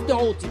 কঠিন শাস্তি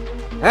হওয়া উচিত।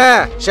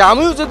 হ্যাঁ, সে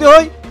আমিও যদি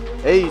হই,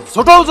 এই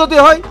ছোটও যদি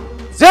হয়,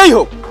 যেই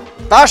হোক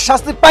তার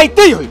শাস্তি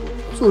পাইতেই হইব।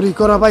 চুরি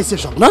করা পাইছে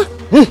সব না?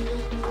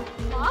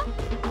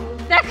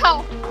 দেখাও,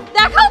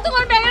 দেখাও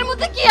তোমার ব্যাগের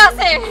মধ্যে কি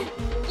আছে।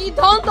 কি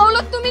ধন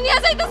দৌলত তুমি নিয়ে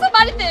যাইতেছো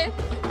বাড়িতে?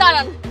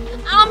 দাঁড়ান,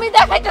 আমি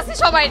দেখাইতেছি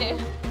সবাইরে।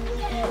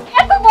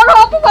 এত বড়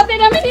অপবাদ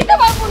আমি নিতে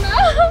পারবো না।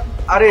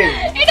 আরে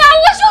এটা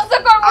আল্লাহ সহ্য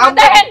করবে না। আমরা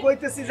দেখেন,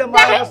 কইতেছি যে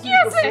মায়া চুরি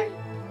করছে।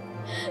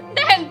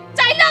 দেখেন,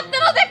 চাইলে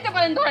আপনারাও দেখতে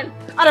পারেন। ধরেন,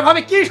 আরে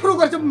ভাবি কি শুরু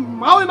করেছে?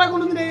 মা ওই মা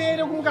কোনোদিন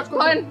এরকম কাজ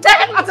করে?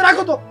 আচ্ছা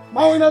রাখো তো,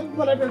 মা ওই মা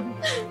মানে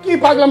কি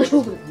পাগলামি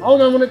শুরু করে? মা ওই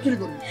মা মনে চুরি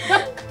করে?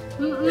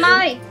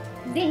 মাই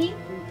দেখি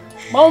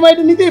মা ওই মা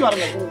এটা নিতেই পারে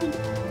না কোনোদিন।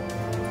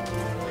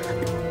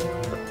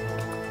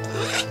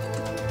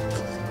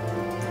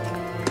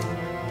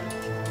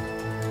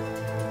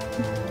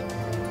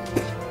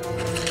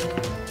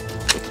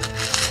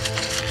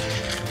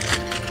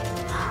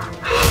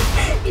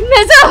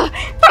 মেজো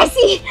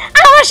পাইছি,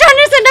 আমার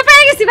স্বর্ণের চেনটা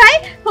পেয়ে গেছি ভাই।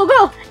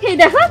 ওগো এই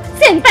দেখো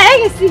চেন পেয়ে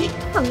গেছি।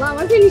 আল্লাহ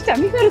আমার জিনিসটা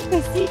আমি ফেরত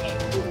পাইছি।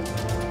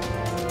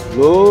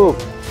 লোভ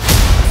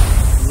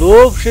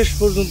লোভ শেষ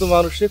পর্যন্ত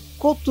মানুষের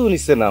কত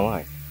নিচে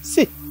নামায়।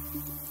 সি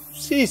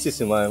সি সি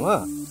সি মায় মা,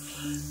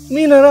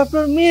 মিনার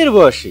আপনার মেয়ের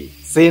বয়সী,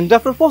 চেনটা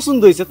আপনার পছন্দ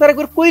হয়েছে, তার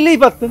একবার কইলেই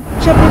পারতেন,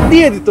 সে আপনার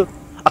দিয়ে দিত।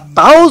 আর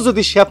তাও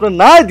যদি সে আপনার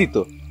না দিত,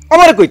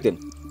 আমারে কইতেন,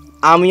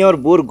 আমি আমার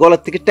বোর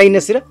গলার থেকে টাইনা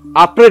ছিঁড়া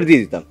আপনার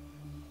দিয়ে দিতাম।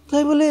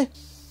 তাই বলে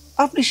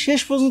আপনি শেষ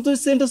পর্যন্ত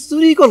চেনটা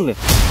চুরি করলেন।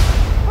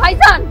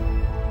 ভাইজান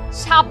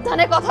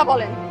সাবধানে কথা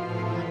বলেন,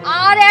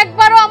 আর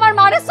একবারও আমার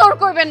মারে চোর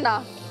কইবেন না।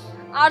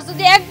 আর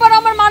যদি একবার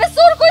আমার মারে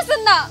চোর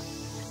কইছেন না,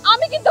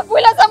 আমি কিন্তু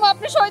ভুলে যাবো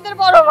আপনি শহীদের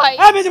বড় ভাই।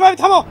 এই মেজে ভাই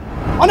থামো,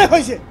 অনেক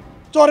হয়েছে।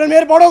 চোরের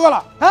মেয়ের বড়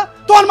গলা, হ্যাঁ?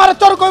 তোর মারে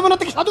চোর কইব না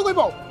থেকে সাধু কইব?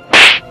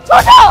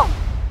 ছোট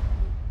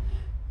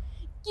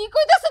কি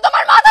কইতাছো?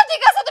 তোমার মাথা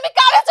ঠিক আছে? তুমি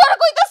কারে চোর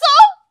কইতাছো?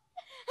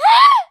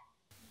 হ্যাঁ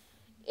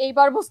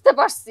এইবার বুঝতে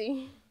পারছি,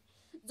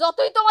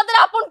 যতই তোমাদের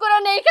আপন করে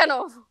নেই কেন,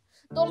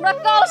 তোমরা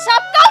কাল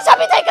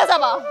সাপই থেকে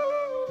যাবা।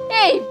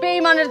 এই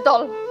বেঈমানের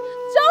দল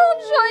যখন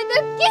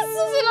শহীদের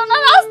কিছু ছিল না,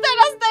 রাস্তায়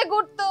রাস্তায়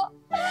ঘুরতো,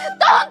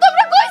 তখন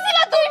তোমরা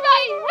কইছিলা তুই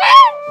ভাই,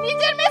 হ্যাঁ?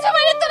 নিজের মেজো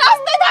ভাইরে তো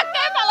রাস্তায়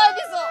ধাক্কায় ফেলাই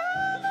দিছো।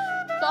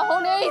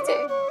 তখন এই যে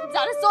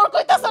যারে চোর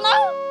কইতাছো না,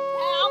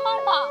 হ্যাঁ আমার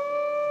মা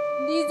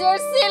নিজের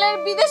ছেলের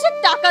বিদেশে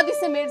টাকা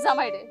দিছে মেয়ের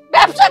জামাইরে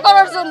ব্যবসা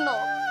করার জন্য।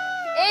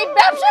 এই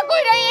ব্যবসা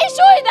কইরা এই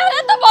শহীদ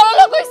এত বড়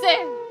লোক হইছে।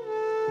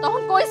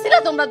 তখন কইছিলা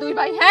তোমরা দুই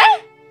ভাই, হ্যাঁ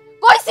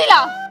কইছিলা?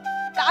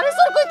 কারে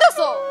চোর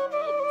কইতাছো?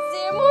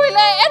 যে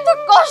মহিলা এত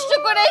কষ্ট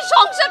করে এই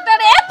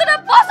সংসারটারে এতটা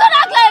বছর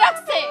আগলায়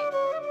রাখছে,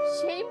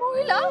 সেই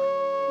মহিলা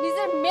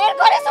নিজের মেয়ের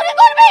ঘরে চুরি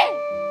করবে?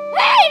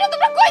 হ্যাঁ এটা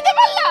তোমরা কইতে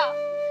পারলা?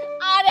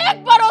 আর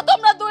একবারও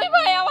তোমরা দুই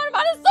ভাই আমার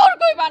মানে চোর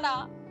কইবা না।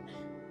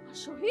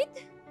 শহীদ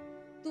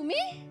তুমি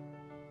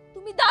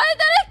তুমি দাঁড়ায়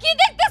দাঁড়ায় কি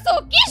দেখতেছো,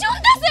 কি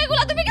শুনতেছো?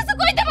 এগুলা তুমি কিছু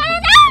কইতে পারো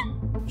না?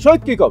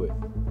 শহীদ কি কবে?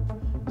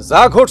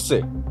 যা ঘটছে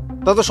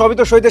তা তো সবই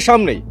তো শহীদের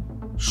সামনেই।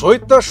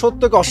 শহীদ তো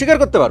সত্যকে অস্বীকার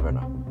করতে পারবে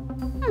না।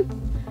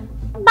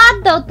 বাদ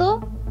দাও তো,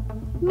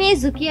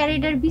 মেজু কি আর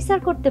এটার বিচার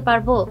করতে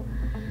পারবো?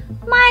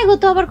 মায়েগো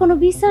তো আবার কোনো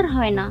বিচার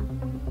হয় না।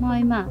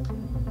 মা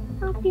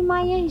আপনি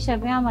মাইয়া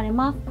হিসাবে আমারে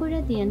মাফ করে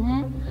দিয়েন।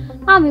 হ্যাঁ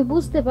আমি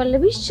বুঝতে পারলে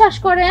বিশ্বাস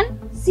করেন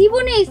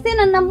জীবনে এই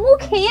সেনার নাম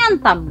মুখেই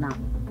আনতাম না।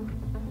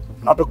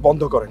 নাটক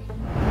বন্ধ করেন,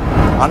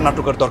 আর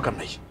নাটকের দরকার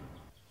নাই।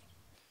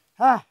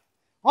 হ্যাঁ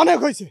অনেক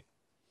হয়েছে।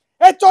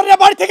 এই চোররা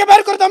বাড়ি থেকে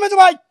বের করে দাও মেজো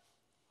ভাই।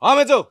 হ্যাঁ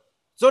মেজো,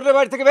 চোররা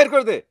বাড়ি থেকে বের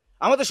করে দে,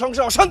 আমাদের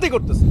সংসার অশান্তি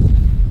করতেছে।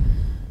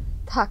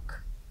 থাক,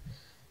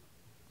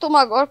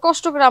 তোমার ঘর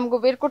কষ্ট করে আমগো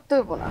বের করতে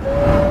হইব না।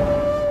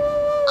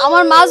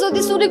 আমার মা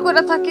যদি চুরি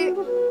করে থাকে,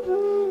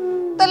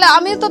 তাহলে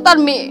আমি তো তার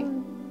মেয়ে,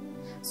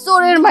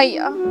 চোরের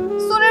মাইয়া।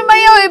 চোরের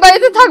মাইয়া ওই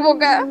বাড়িতে থাকবো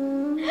কে?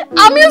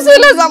 আমিও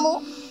চলে যাবো।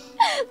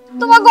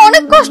 তোমাকে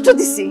অনেক কষ্ট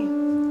দিছি,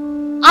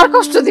 আর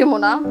কষ্ট দিব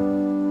না।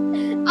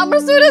 আমরা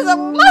চলে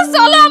যাবো। মা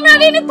চলো, আমরা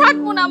এখানে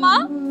থাকবো না। মা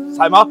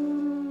সাইমা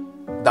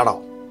দাঁড়াও,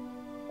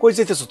 কই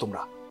যেতেছো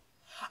তোমরা?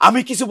 আমি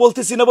কিছু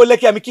বলতেছি না বললে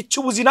কি আমি কিচ্ছু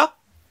বুঝি না?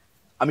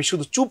 আমি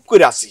শুধু চুপ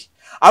করে আছি।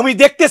 আমি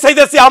দেখতে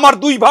চাইতেছি আমার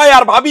দুই ভাই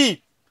আর ভাবি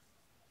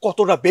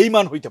কতটা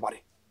বেঈমান হইতে পারে।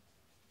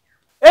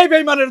 এই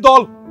বেঈমানের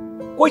দল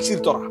কইছিল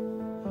তোরা?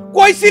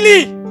 কইছিলি?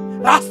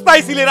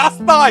 রাস্তায় ছিলে,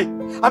 রাস্তায়।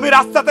 আমি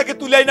রাস্তা থেকে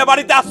তুলে আইনা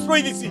বাড়িতে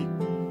আশ্রয় দিছি।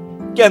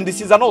 কেন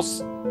দিছি জানোস?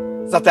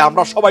 যাতে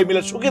আমরা সবাই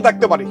মিলে সুখে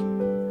থাকতে পারি।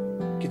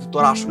 কিন্তু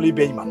তোরা আসলেই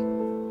বেঈমান।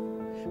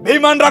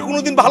 বেঈমানরা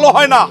কোনোদিন ভালো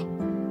হয় না।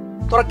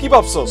 তোরা কি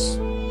ভাবছস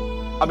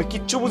আমি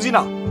কিচ্ছু বুঝি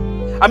না?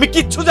 আমি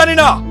কিচ্ছু জানি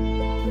না।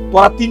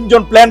 তোরা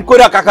তিনজন প্ল্যান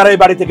কইরা কাকার এই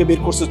বাড়ি থেকে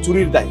বের করছে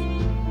চুরির দায়ে।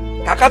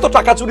 কাকা তো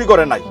টাকা চুরি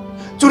করে নাই,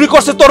 চুরি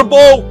করছে তোর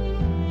বউ।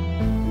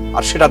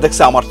 আর সেটা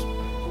দেখছে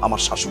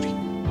আমার শাশুড়ি।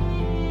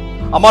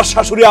 আমার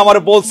শাশুড়ি আমার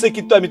বলছে,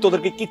 কিন্তু আমি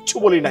তোদেরকে কিচ্ছু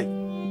বলি নাই।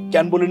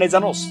 কেন বলি নাই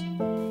জানোস?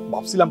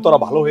 ভাবছিলাম তোরা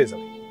ভালো হয়ে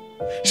যাবে,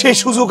 সেই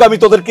সুযোগ আমি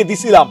তোদেরকে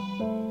দিছিলাম,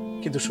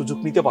 কিন্তু সুযোগ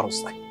নিতে পারোস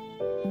নাই।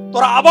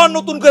 তোরা আবার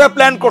নতুন করে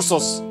প্ল্যান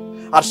করছস,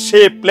 আর সে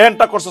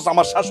প্ল্যানটা করছস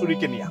আমার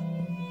শাশুড়িকে নিয়ে।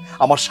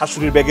 আমার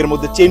শাশুড়ির ব্যাগের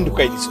মধ্যে চেইন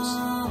ঢুকাই দিছস।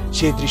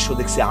 সেই দৃশ্য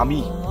দেখছে আমি,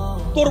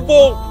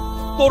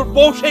 তোর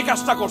বউ সেই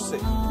কাজটা করছে।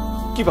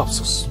 কি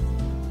ভাবছস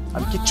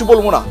আমি কিচ্ছু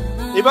বলবো না?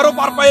 এবারও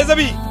পার পাইয়ে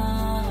যাবি।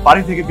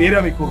 বাড়ি থেকে বের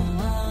আমি করব,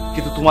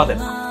 কিন্তু তোমাদের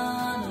না,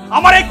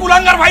 আমার এই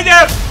কুলাঙ্গার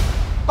ভাইদের।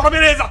 তোরা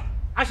বের হয়ে যা।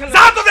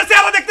 যা, তোদের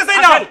চেহারা দেখতে চাই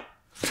না।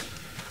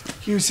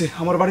 কি হয়েছে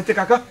আমার বাড়িতে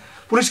কাকা?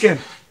 পুলিশ কেন?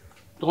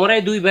 তোমরা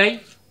দুই ভাই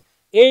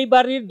এই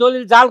বাড়ির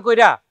দলিল জাল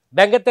কইরা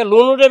ব্যাংকেতে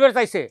লোন উঠাইবার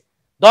চাইছে,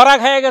 ধরা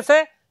খেয়ে গেছে,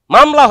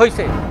 মামলা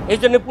হয়েছে। এই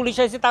জন্য পুলিশ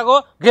আইছে তাকে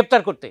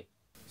গ্রেপ্তার করতে।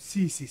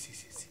 সি সি সি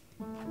সি,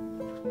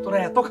 তোরা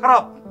এত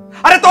খারাপ?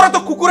 আরে তোরা তো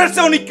কুকুরের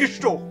চেয়ে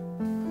নিকৃষ্ট।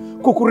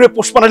 কুকুরের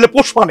পোষ মানাইলে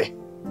পোষ মানে,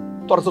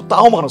 তোরা তো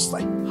তাও মানুষ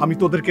নাই। আমি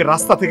তোদেরকে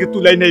রাস্তা থেকে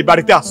তুলাই নেই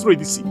বাড়িতে আশ্রয়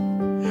দিছি,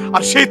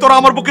 আর সেই তোরা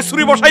আমার বুকে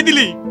ছুরি বসাই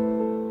দিলি।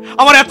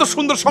 আমার এত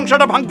সুন্দর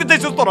সংসারটা ভাঙতে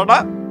চাইছিস তোরা না?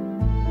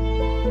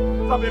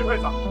 বের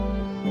হয়ে যা,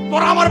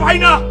 তোরা আমার ভাই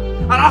না।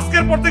 আর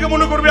আজকের পর থেকে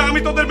মনে করবে আমি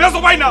তোদের মেজো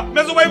ভাই না,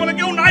 মেজো ভাই বলে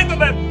কেউ নাই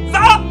তোদের।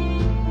 যা,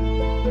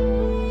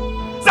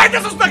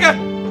 যাইতেছিস না কেন?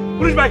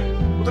 পুলিশ ভাই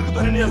ওদেরকে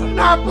ধরে নিয়ে যা।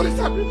 না পুলিশ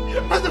সাহেব,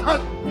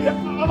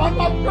 আমার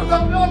মাফ করে দাও,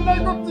 আমি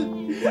অন্যায় করছি,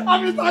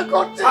 আমি তা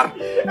করছি।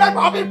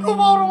 আমি খুব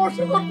পরামর্শ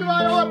করতে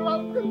ভাই, আমার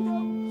মাফ করে দাও,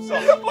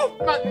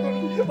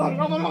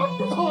 আমার মাফ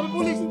করে দাও,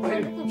 পুলিশ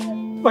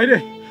বাইরে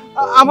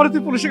আমার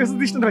তুই পুলিশের কাছে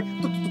দিস না ভাই।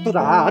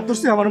 তোরা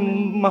ধরছি, আমার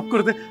মাফ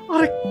করে দে।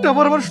 আরেকটা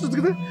আমার সুযোগ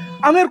দে,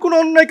 আমি আর কোনো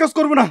অন্যায় কাজ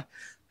করবো না।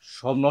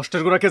 সব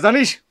নষ্টের গোড়া কে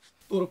জানিস?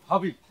 তোর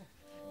ভাবি।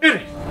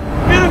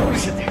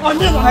 পুলিশে